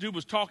 minutes. Dude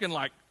was talking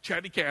like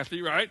Chatty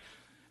Cathy, right?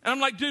 And I'm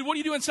like, dude, what do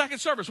you do in second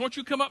service? Why don't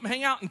you come up and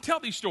hang out and tell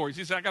these stories?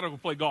 He said, I got to go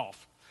play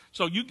golf.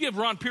 So you give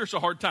Ron Pierce a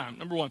hard time,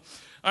 number one.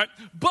 All right.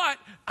 But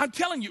I'm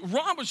telling you,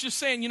 Ron was just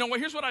saying, you know what,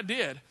 here's what I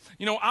did.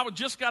 You know, I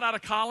just got out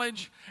of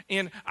college,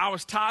 and I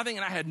was tithing,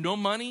 and I had no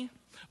money.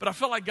 But I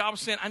felt like God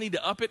was saying, I need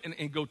to up it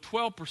and go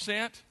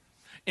 12%.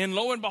 And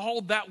lo and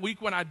behold, that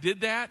week when I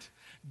did that,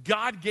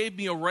 God gave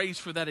me a raise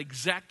for that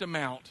exact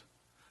amount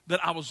that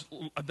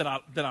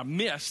I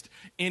missed,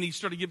 and he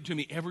started giving it to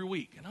me every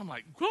week. And I'm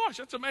like, gosh,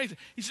 that's amazing.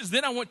 He says,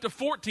 then I went to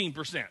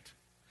 14%.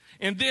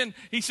 And then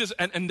he says,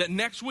 and the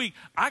next week,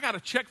 I got a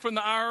check from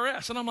the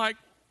IRS. And I'm like,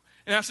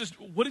 and I says,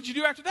 what did you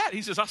do after that?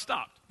 He says, I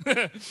stopped. All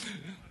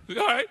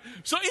right.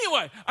 So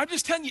anyway, I'm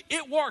just telling you,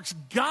 it works.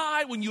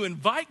 God, when you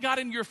invite God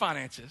into your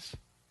finances,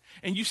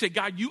 and you say,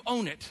 God, you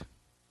own it,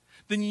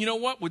 then you know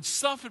what? When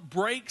stuff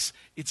breaks,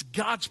 it's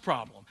God's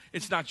problem.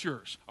 It's not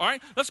yours. All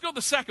right? Let's go to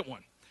the second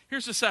one.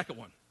 Here's the second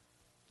one.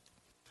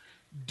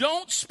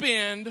 Don't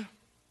spend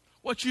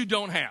what you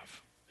don't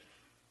have.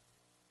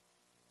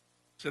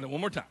 Say that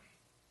one more time.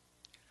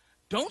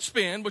 Don't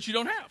spend what you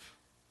don't have.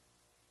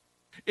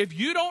 If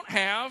you don't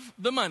have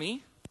the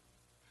money,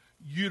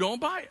 you don't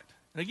buy it.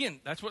 And again,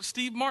 that's what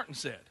Steve Martin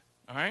said.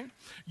 All right?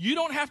 You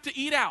don't have to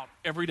eat out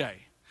every day.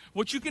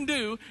 What you can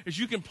do is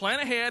you can plan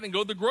ahead and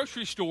go to the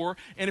grocery store,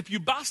 and if you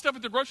buy stuff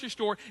at the grocery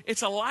store,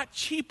 it's a lot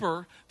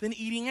cheaper than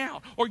eating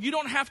out. Or you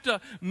don't have to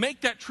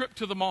make that trip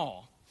to the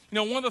mall. You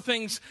know, one of the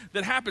things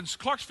that happens,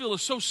 Clarksville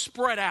is so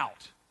spread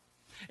out.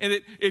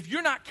 And if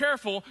you're not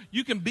careful,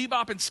 you can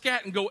bebop and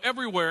scat and go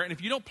everywhere, and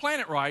if you don't plan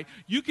it right,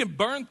 you can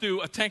burn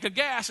through a tank of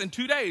gas in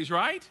 2 days,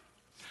 right?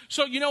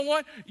 So you know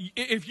what?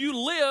 If you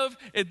live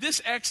at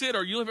this exit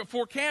or you live at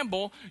Fort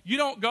Campbell, you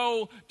don't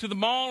go to the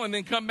mall and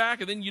then come back,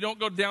 and then you don't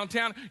go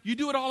downtown. You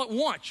do it all at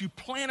once. You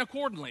plan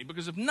accordingly,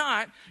 because if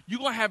not, you're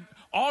going to have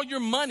all your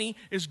money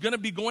is going to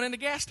be going in the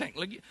gas tank.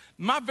 Like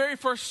my very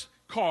first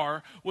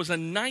car was a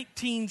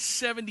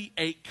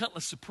 1978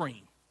 Cutlass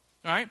Supreme,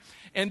 all right?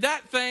 And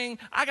that thing,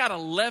 I got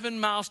 11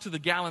 miles to the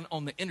gallon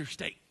on the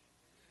interstate.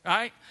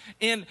 Right?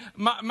 And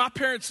my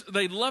parents,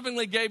 they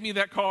lovingly gave me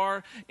that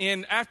car,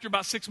 and after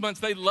about 6 months,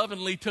 they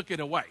lovingly took it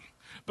away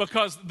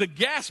because the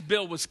gas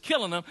bill was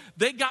killing them.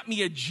 They got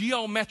me a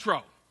Geo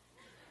Metro.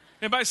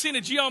 Anybody seen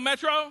a Geo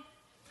Metro?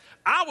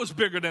 I was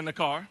bigger than the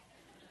car,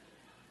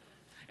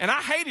 and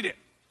I hated it.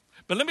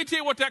 But let me tell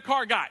you what that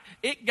car got.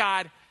 It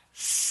got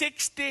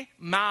 60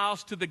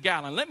 miles to the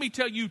gallon. Let me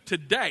tell you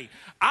today,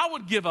 I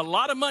would give a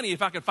lot of money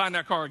if I could find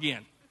that car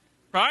again.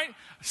 Right?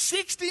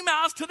 60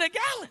 miles to the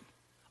gallon.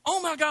 Oh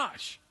my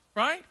gosh,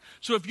 right?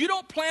 So if you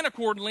don't plan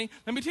accordingly,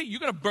 let me tell you, you're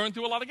going to burn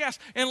through a lot of gas.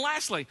 And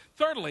lastly,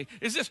 thirdly,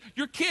 is this: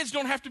 your kids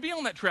don't have to be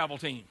on that travel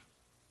team,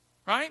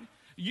 right?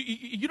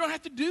 You don't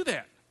have to do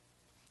that.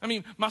 I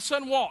mean, my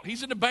son Walt,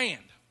 he's in the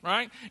band,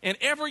 right? And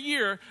every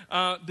year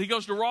he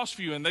goes to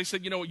Rossview, and they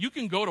said, you know, you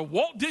can go to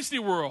Walt Disney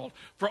World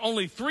for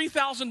only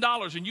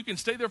 $3,000, and you can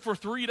stay there for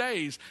 3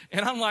 days.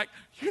 And I'm like,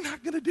 you're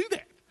not going to do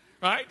that,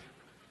 right?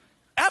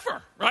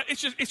 Ever, right?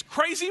 It's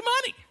crazy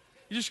money.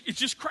 It's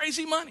just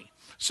crazy money.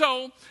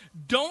 So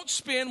don't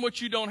spend what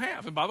you don't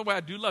have. And by the way, I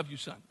do love you,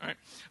 son. All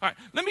right.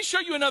 Let me show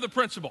you another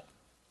principle.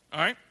 All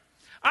right.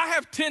 I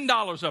have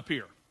 $10 up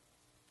here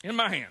in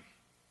my hand.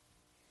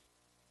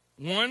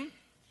 1,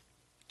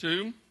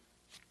 2,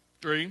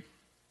 3,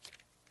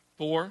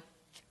 4,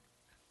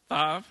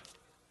 5,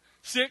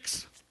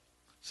 6,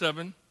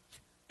 7,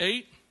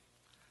 8,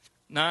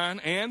 9,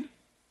 and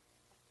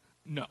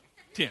no,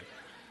 10.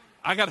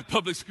 I got a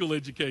public school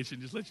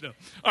education, just to let you know.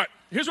 All right,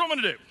 here's what I'm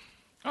going to do.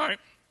 All right.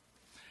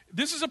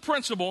 This is a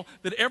principle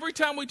that every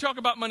time we talk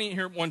about money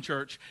here at One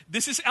Church,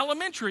 this is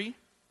elementary,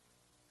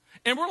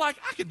 and we're like,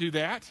 I could do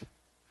that.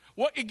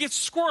 Well, it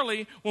gets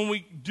squirrely when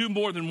we do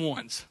more than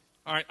ones.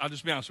 All right, I'll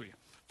just be honest with you.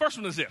 First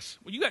one is this.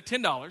 Well, you got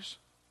 $10.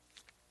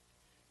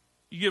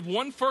 You give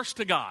 1/1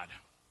 to God,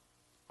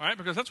 all right,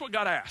 because that's what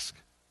God asks.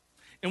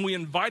 And we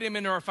invite him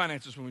into our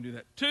finances when we do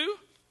that. 2,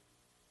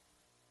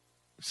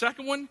 the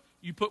second one,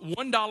 you put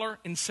 $1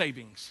 in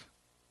savings.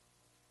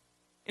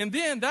 And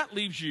then that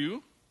leaves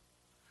you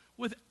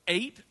with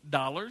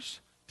 $8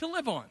 to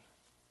live on.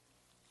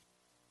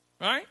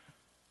 All right?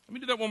 Let me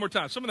do that one more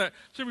time. Some of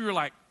you are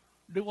like,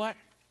 do what?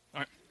 All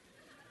right.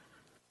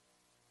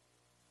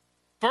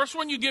 First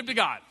one you give to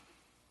God.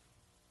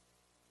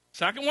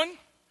 Second one,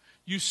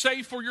 you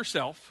save for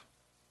yourself.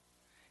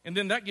 And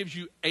then that gives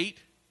you 8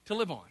 to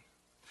live on.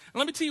 And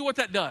let me tell you what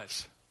that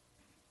does.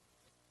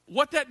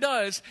 What that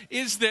does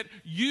is that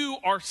you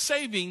are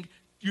saving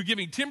You're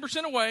giving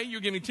 10% away.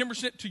 You're giving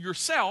 10% to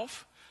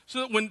yourself so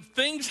that when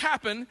things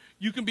happen,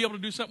 you can be able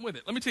to do something with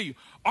it. Let me tell you,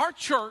 our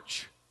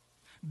church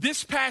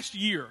this past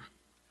year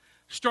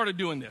started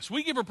doing this.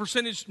 We give a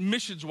percentage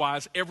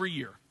missions-wise every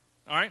year,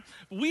 all right?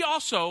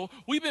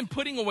 We've been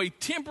putting away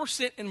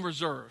 10% in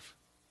reserve.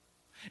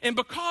 And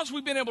because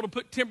we've been able to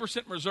put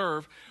 10% in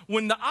reserve,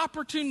 when the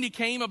opportunity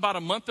came about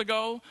a month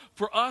ago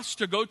for us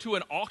to go to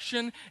an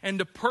auction and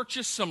to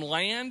purchase some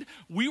land,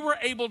 we were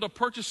able to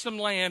purchase some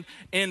land,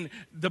 and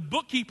the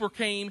bookkeeper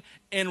came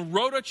and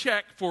wrote a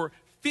check for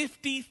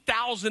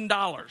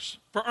 $50,000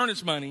 for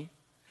earnest money,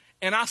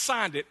 and I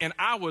signed it, and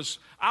I was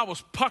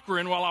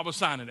puckering while I was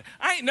signing it.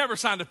 I ain't never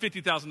signed a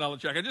 $50,000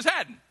 check. I just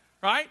hadn't,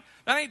 right?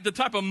 That ain't the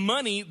type of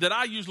money that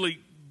I usually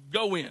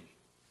go in.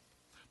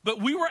 But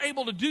we were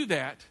able to do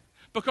that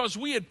because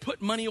we had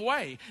put money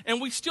away,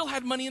 and we still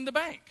had money in the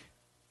bank.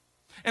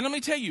 And let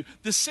me tell you,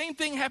 the same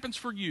thing happens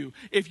for you.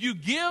 If you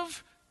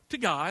give to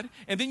God,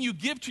 and then you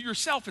give to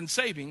yourself in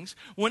savings,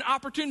 when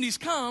opportunities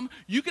come,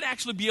 you can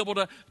actually be able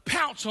to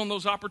pounce on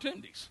those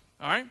opportunities.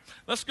 All right?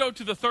 Let's go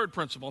to the third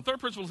principle. The third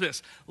principle is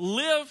this: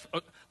 live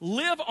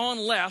on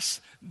less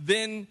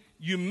than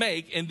you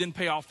make and then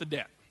pay off the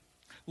debt.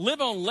 Live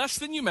on less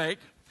than you make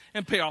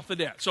and pay off the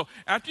debt. So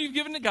after you've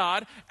given to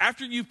God,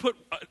 after you've put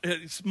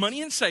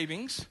money in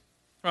savings,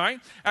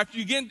 right? After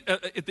you get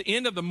at the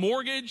end of the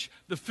mortgage,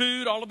 the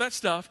food, all of that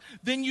stuff,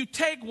 then you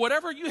take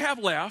whatever you have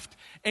left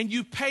and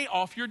you pay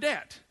off your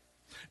debt.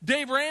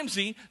 Dave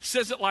Ramsey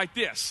says it like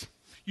this: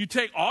 you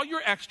take all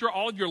your extra,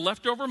 all of your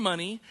leftover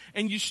money,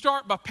 and you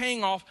start by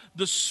paying off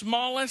the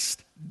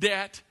smallest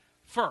debt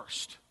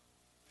first.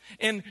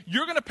 And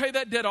you're going to pay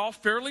that debt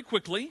off fairly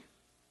quickly,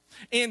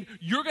 and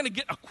you're going to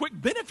get a quick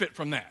benefit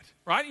from that,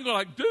 right? You're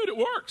like, dude, it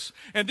works.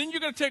 And then you're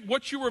going to take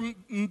what you were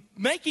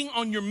making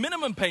on your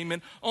minimum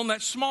payment on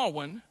that small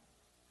one,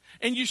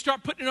 and you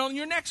start putting it on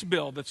your next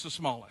bill that's the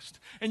smallest.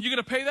 And you're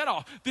going to pay that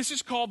off. This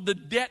is called the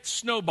debt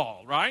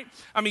snowball, right?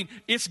 I mean,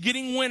 it's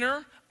getting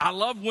winter. I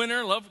love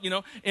winter,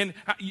 and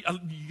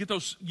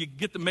you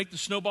get to make the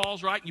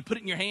snowballs, right? You put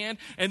it in your hand,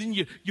 and then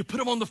you put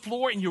them on the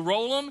floor and you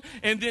roll them,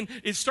 and then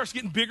it starts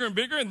getting bigger and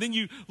bigger, and then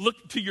you look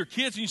to your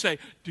kids and you say,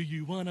 do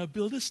you want to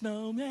build a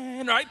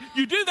snowman, right?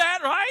 You do that,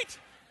 right?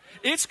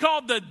 It's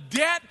called the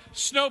debt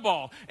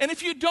snowball. And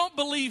if you don't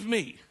believe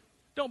me,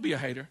 don't be a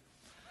hater.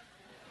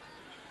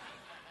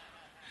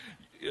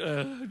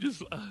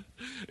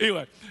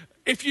 Anyway,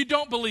 if you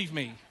don't believe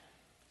me,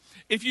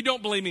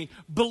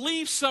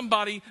 believe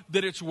somebody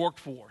that it's worked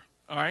for,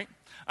 all right?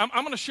 I'm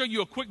going to show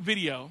you a quick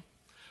video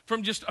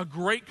from just a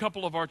great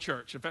couple of our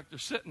church. In fact, they're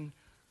sitting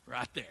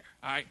right there,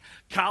 all right?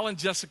 Kyle and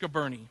Jessica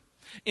Burney.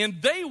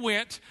 And they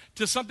went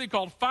to something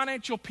called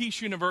Financial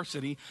Peace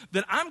University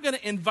that I'm going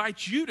to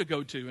invite you to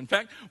go to. In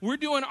fact, we're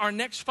doing our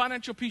next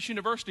Financial Peace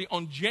University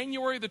on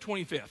January the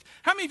 25th.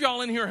 How many of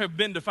y'all in here have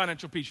been to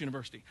Financial Peace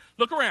University?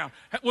 Look around.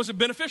 Was it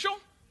beneficial?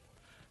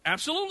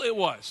 Absolutely it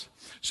was.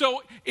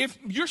 So if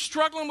you're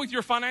struggling with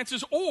your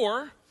finances,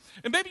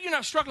 and maybe you're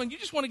not struggling, you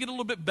just want to get a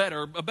little bit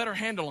better, a better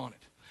handle on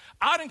it,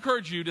 I'd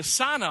encourage you to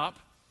sign up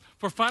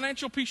for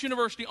Financial Peace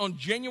University on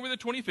January the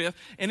 25th,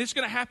 and it's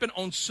going to happen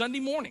on Sunday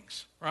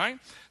mornings, right?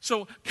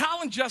 So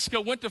Kyle and Jessica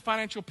went to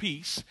Financial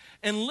Peace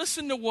and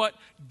listened to what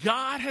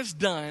God has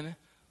done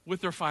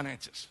with their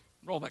finances.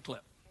 Roll that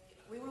clip.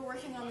 We were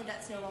working on the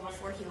debt snowball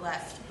before he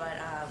left, but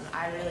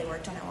I really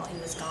worked on it while he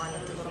was gone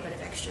with a little bit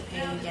of extra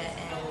pay we get,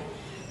 and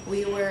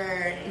we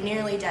were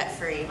nearly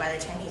debt-free by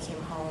the time he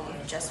came home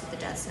just with the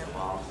debt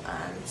snowball.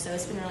 So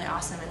it's been really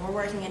awesome, and we're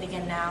working it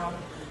again now.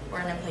 We're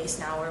in a place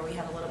now where we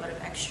have a little bit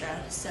of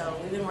extra. So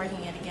we've been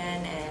working it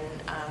again,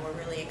 and we're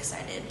really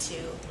excited to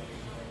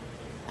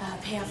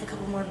pay off a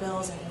couple more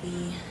bills and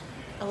be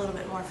a little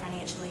bit more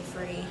financially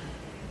free.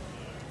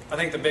 I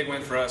think the big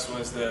win for us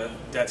was the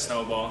debt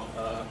snowball.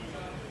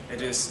 It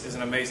just is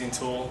an amazing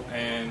tool,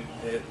 and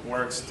it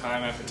works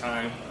time after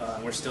time.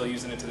 We're still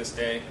using it to this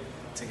day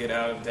to get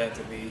out of debt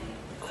to be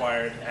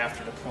acquired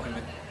after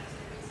deployment.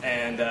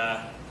 And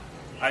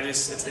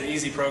it's an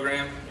easy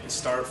program. You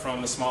start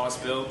from the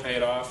smallest bill, pay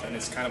it off, and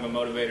it's kind of a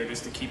motivator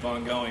just to keep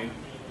on going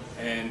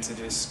and to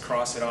just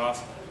cross it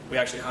off. We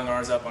actually hung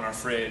ours up on our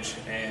fridge,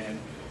 and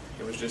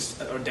it was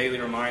just a daily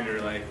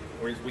reminder, like,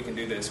 we can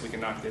do this, we can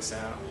knock this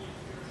out.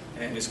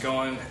 And just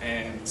going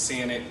and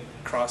seeing it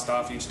crossed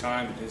off each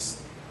time,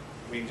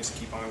 we just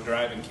keep on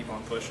driving, keep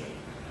on pushing.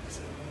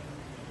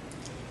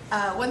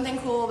 One thing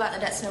cool about the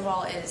debt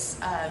snowball is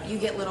you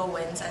get little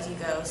wins as you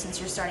go. Since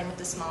you're starting with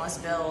the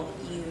smallest bill,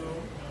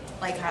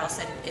 like Kyle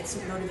said, it's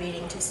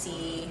motivating to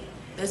see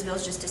those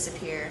bills just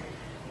disappear.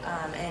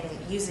 And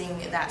using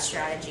that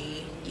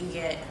strategy, you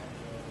get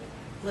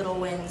little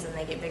wins and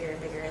they get bigger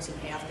and bigger as you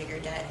pay off bigger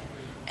debt.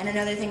 And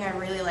another thing I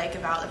really like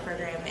about the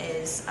program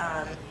is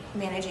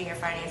managing your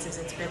finances.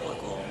 It's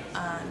biblical.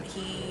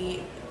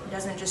 He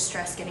doesn't just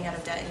stress getting out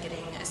of debt and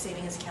getting a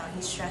savings account.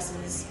 He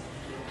stresses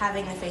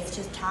having the faith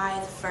to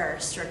tithe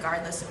first,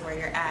 regardless of where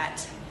you're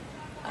at.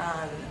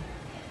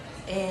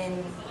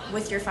 And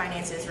with your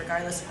finances,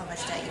 regardless of how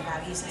much debt you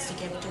have, he says to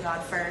give to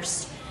God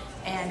first.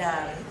 And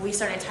we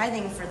started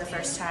tithing for the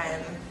first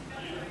time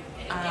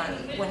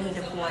when he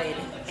deployed,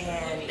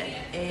 and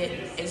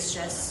it is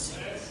just,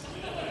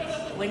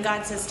 when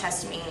God says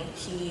test me,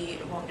 he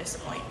won't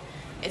disappoint.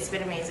 It's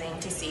been amazing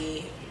to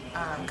see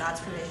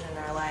God's provision in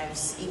our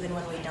lives, even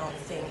when we don't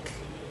think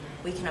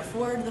we can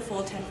afford the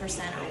full 10%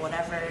 or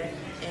whatever.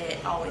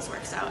 It always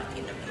works out at the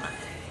end of the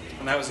month.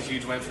 And that was a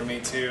huge win for me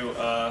too.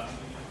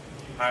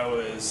 I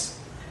wouldn't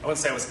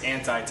say I was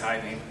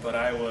anti-tithing, but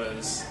I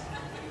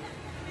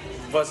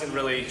wasn't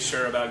really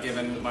sure about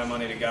giving my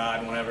money to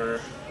God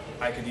whenever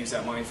I could use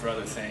that money for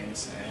other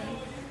things.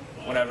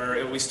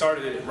 And we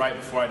started it right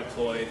before I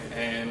deployed,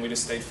 and we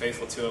just stayed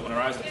faithful to it. Whenever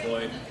I was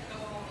deployed,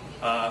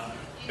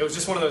 it was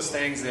just one of those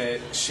things that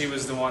she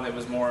was the one that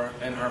was more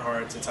in her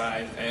heart to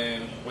tithe,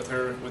 and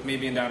with me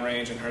being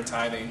downrange and her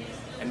tithing,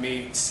 and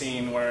me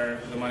seeing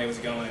where the money was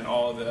going and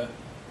all the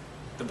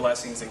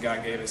blessings that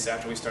God gave us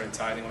after we started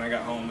tithing. When I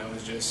got home, it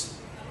was just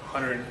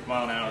 100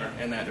 mile an hour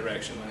in that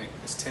direction. Like,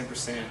 it's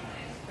 10%,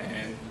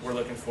 and we're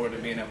looking forward to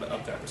being able to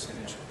up that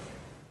percentage.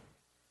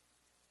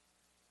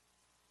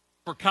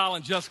 For Kyle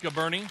and Jessica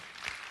Burney.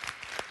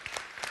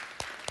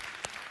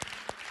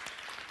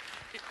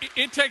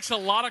 It takes a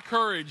lot of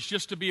courage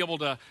just to be able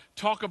to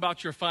talk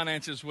about your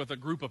finances with a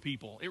group of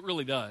people. It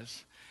really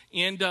does.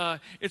 And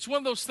it's one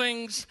of those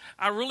things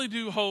I really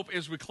do hope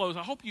as we close,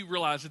 I hope you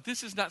realize that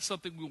this is not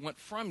something we want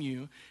from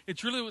you.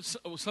 It's really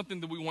something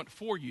that we want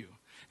for you.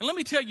 And let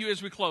me tell you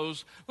as we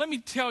close, let me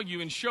tell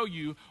you and show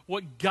you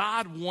what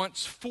God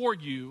wants for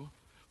you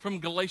from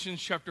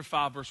Galatians chapter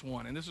 5, verse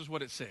 1. And this is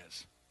what it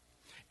says.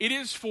 It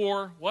is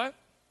for what?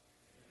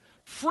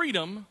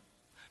 Freedom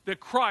that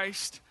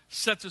Christ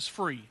sets us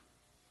free.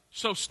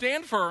 So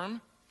stand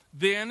firm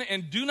then,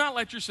 and do not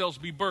let yourselves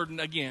be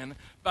burdened again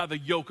by the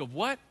yoke of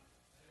what?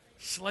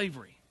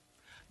 Slavery.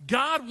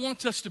 God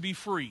wants us to be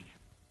free.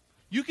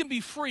 You can be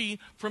free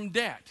from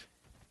debt.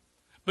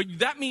 But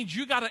that means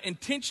you got to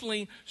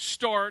intentionally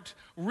start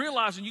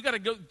realizing you got to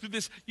go through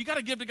this. You got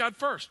to give to God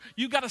first.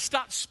 You got to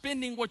stop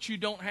spending what you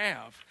don't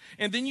have.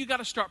 And then you got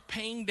to start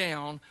paying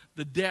down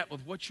the debt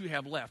with what you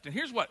have left. And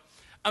here's what.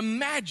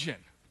 Imagine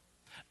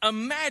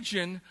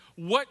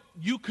what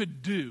you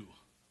could do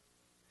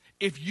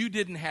if you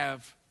didn't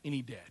have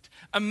any debt.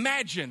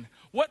 Imagine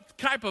what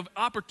type of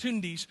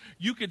opportunities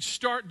you could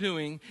start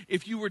doing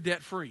if you were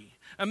debt-free.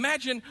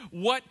 Imagine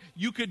what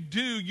you could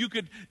do.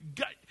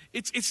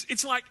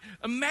 It's like,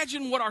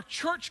 imagine what our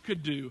church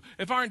could do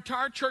if our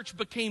entire church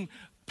became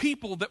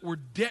people that were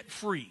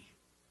debt-free.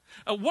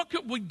 What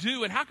could we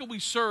do, and how could we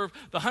serve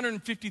the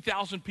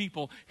 150,000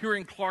 people here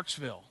in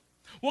Clarksville?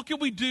 What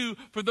could we do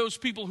for those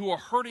people who are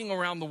hurting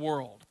around the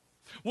world?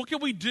 What can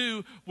we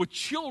do with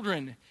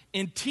children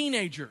and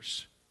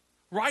teenagers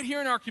right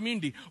here in our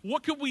community?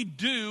 What could we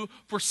do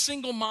for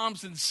single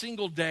moms and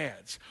single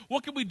dads?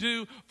 What could we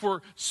do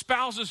for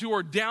spouses who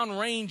are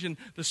downrange and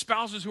the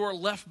spouses who are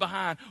left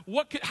behind?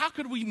 How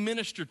could we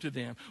minister to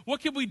them?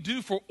 What could we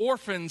do for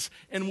orphans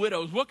and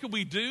widows? What could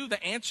we do?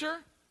 The answer?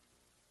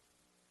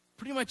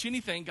 Pretty much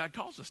anything God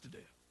calls us to do.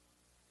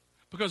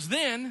 Because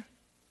then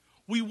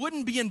we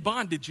wouldn't be in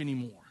bondage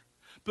anymore.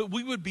 But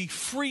we would be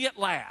free at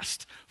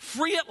last.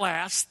 Free at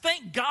last.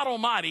 Thank God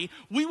Almighty,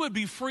 we would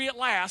be free at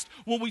last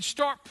when we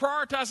start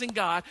prioritizing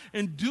God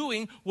and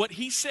doing what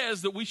He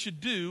says that we should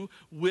do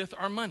with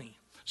our money.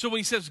 So when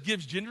He says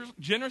give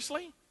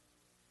generously,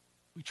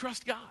 we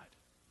trust God.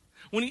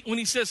 When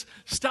he says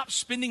stop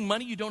spending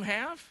money you don't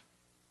have,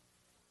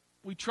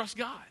 we trust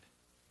God.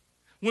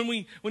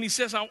 When He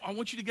says I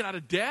want you to get out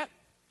of debt,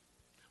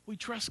 we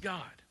trust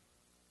God.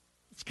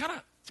 It's kind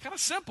of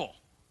simple.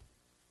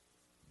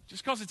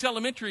 Just because it's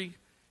elementary,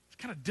 it's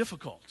kind of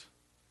difficult.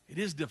 It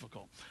is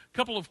difficult. A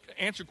couple of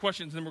answer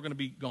questions, then we're going to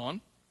be gone.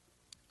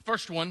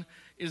 First one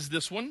is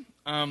this one.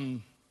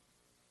 When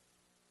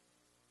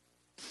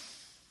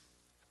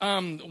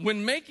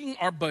making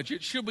our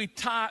budget, should we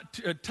tithe,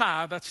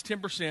 that's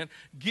 10%,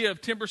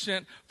 give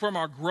 10% from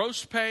our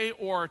gross pay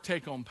or our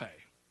take-home pay?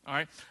 All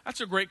right,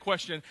 that's a great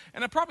question.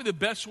 And probably the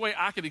best way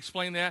I could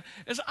explain that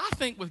is I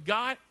think with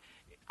God,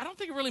 I don't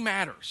think it really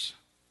matters.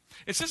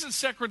 It says in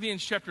 2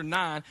 Corinthians chapter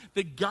 9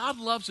 that God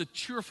loves a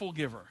cheerful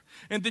giver,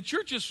 and that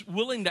you're just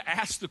willing to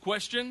ask the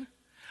question.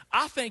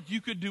 I think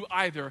you could do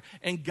either,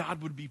 and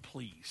God would be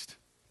pleased.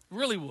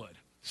 Really would.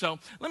 So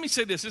let me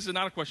say this. This is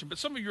not a question, but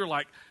some of you are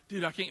like,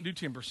 dude, I can't do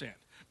 10%.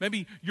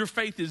 Maybe your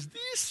faith is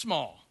this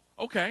small.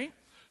 Okay,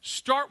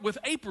 start with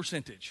a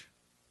percentage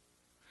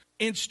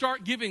and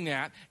start giving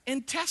that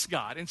and test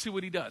God and see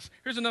what He does.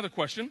 Here's another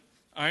question.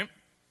 All right.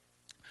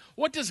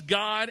 What does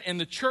God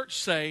and the church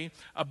say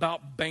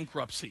about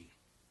bankruptcy?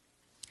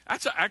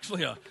 That's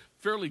actually a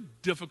fairly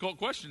difficult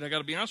question, I got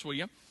to be honest with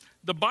you.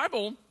 The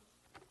Bible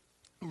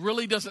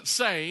really doesn't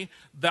say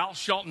thou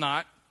shalt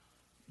not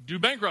do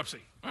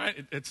bankruptcy.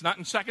 Right? It's not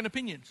in second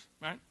opinions.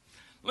 Right?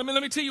 Let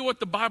me tell you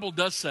what the Bible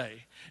does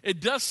say. It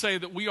does say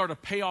that we are to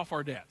pay off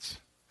our debts.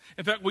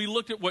 In fact, we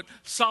looked at what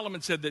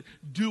Solomon said, that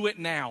do it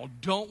now.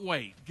 Don't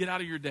wait. Get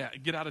out of your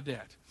debt. Get out of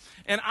debt.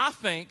 And I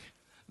think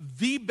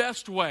the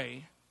best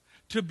way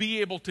to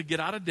be able to get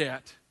out of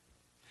debt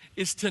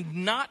is to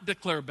not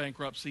declare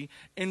bankruptcy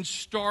and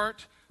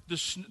start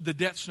the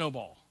debt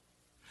snowball.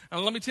 Now,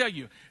 let me tell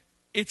you,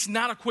 it's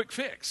not a quick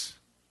fix.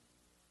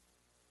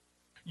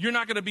 You're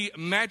not going to be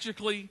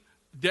magically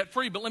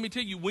debt-free, but let me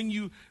tell you, when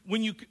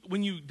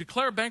you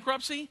declare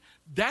bankruptcy,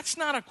 that's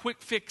not a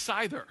quick fix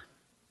either.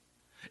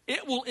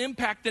 It will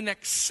impact the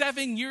next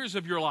 7 years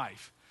of your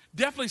life.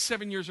 Definitely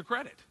 7 years of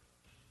credit.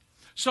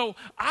 So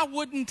I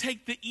wouldn't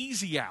take the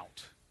easy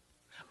out.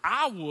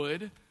 I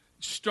would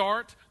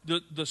start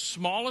the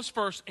smallest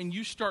first, and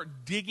you start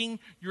digging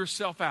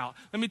yourself out.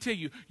 Let me tell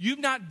you, you've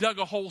not dug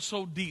a hole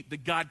so deep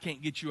that God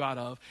can't get you out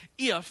of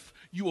if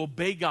you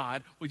obey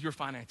God with your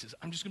finances.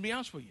 I'm just going to be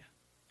honest with you.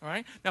 All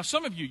right? Now,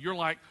 some of you, you're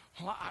like,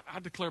 well, I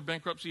declared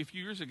bankruptcy a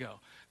few years ago.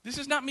 This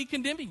is not me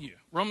condemning you.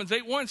 Romans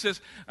 8:1 says,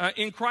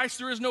 in Christ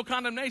there is no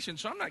condemnation.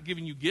 So I'm not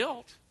giving you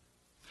guilt.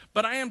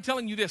 But I am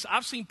telling you this.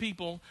 I've seen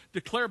people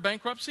declare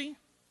bankruptcy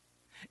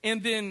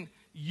and then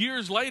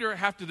years later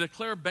have to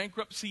declare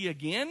bankruptcy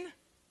again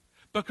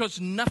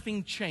because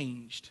nothing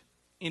changed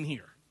in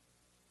here.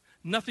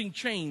 Nothing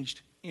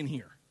changed in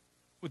here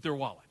with their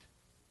wallet.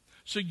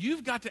 So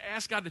you've got to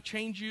ask God to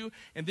change you,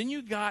 and then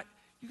you got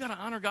to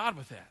honor God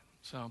with that.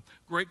 So,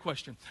 great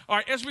question. All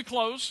right, as we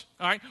close,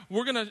 all right,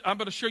 I'm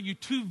going to show you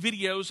 2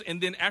 videos, and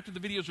then after the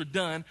videos are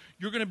done,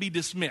 you're going to be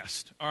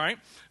dismissed, all right?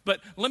 But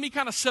let me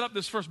kind of set up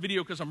this first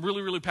video because I'm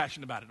really, really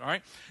passionate about it, all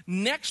right?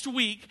 Next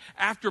week,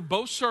 after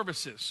both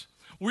services,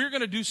 we're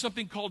going to do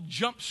something called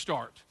Jump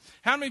Start.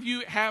 How many of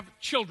you have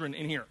children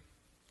in here,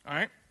 all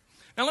right?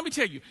 Now, let me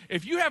tell you,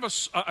 if you have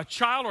a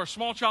child or a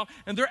small child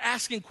and they're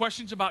asking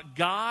questions about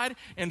God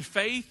and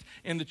faith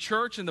and the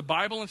church and the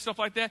Bible and stuff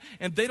like that,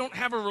 and they don't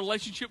have a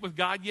relationship with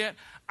God yet,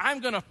 I'm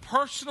going to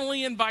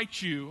personally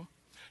invite you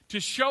to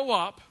show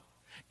up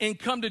and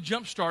come to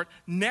Jumpstart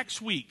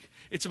next week.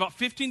 It's about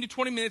 15 to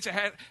 20 minutes. It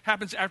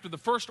happens after the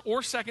first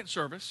or second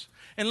service.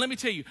 And let me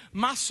tell you,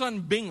 my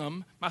son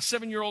Bingham, my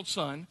 7-year-old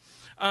son,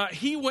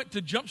 he went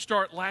to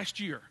Jumpstart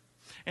last year,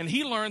 and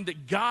he learned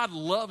that God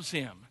loves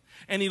him.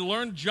 And he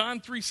learned John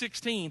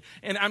 3:16.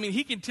 And I mean,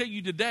 he can tell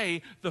you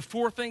today the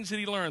 4 things that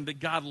he learned: that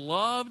God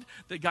loved,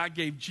 that God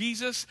gave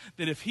Jesus,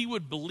 that if he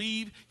would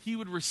believe, he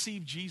would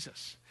receive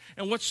Jesus.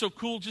 And what's so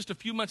cool, just a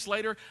few months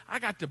later, I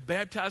got to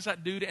baptize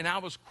that dude, and I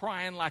was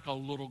crying like a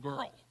little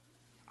girl.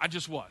 I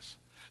just was.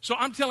 So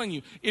I'm telling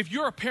you, if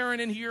you're a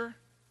parent in here,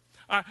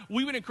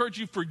 we would encourage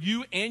you for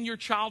you and your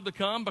child to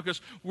come, because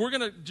we're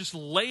going to just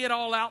lay it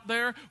all out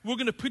there. We're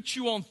going to put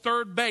you on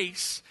third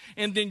base,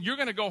 and then you're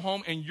going to go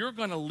home and you're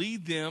going to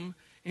lead them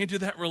into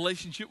that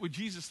relationship with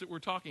Jesus that we're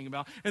talking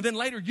about. And then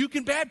later you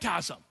can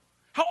baptize them.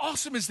 How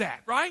awesome is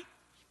that, right?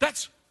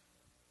 That's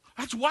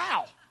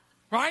wow,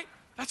 right?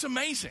 That's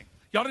amazing.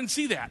 Y'all didn't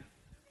see that,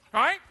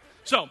 all right?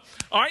 So,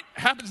 all right,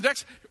 happens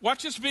next.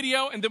 Watch this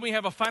video, and then we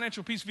have a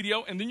financial piece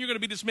video, and then you're going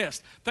to be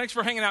dismissed. Thanks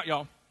for hanging out,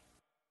 y'all.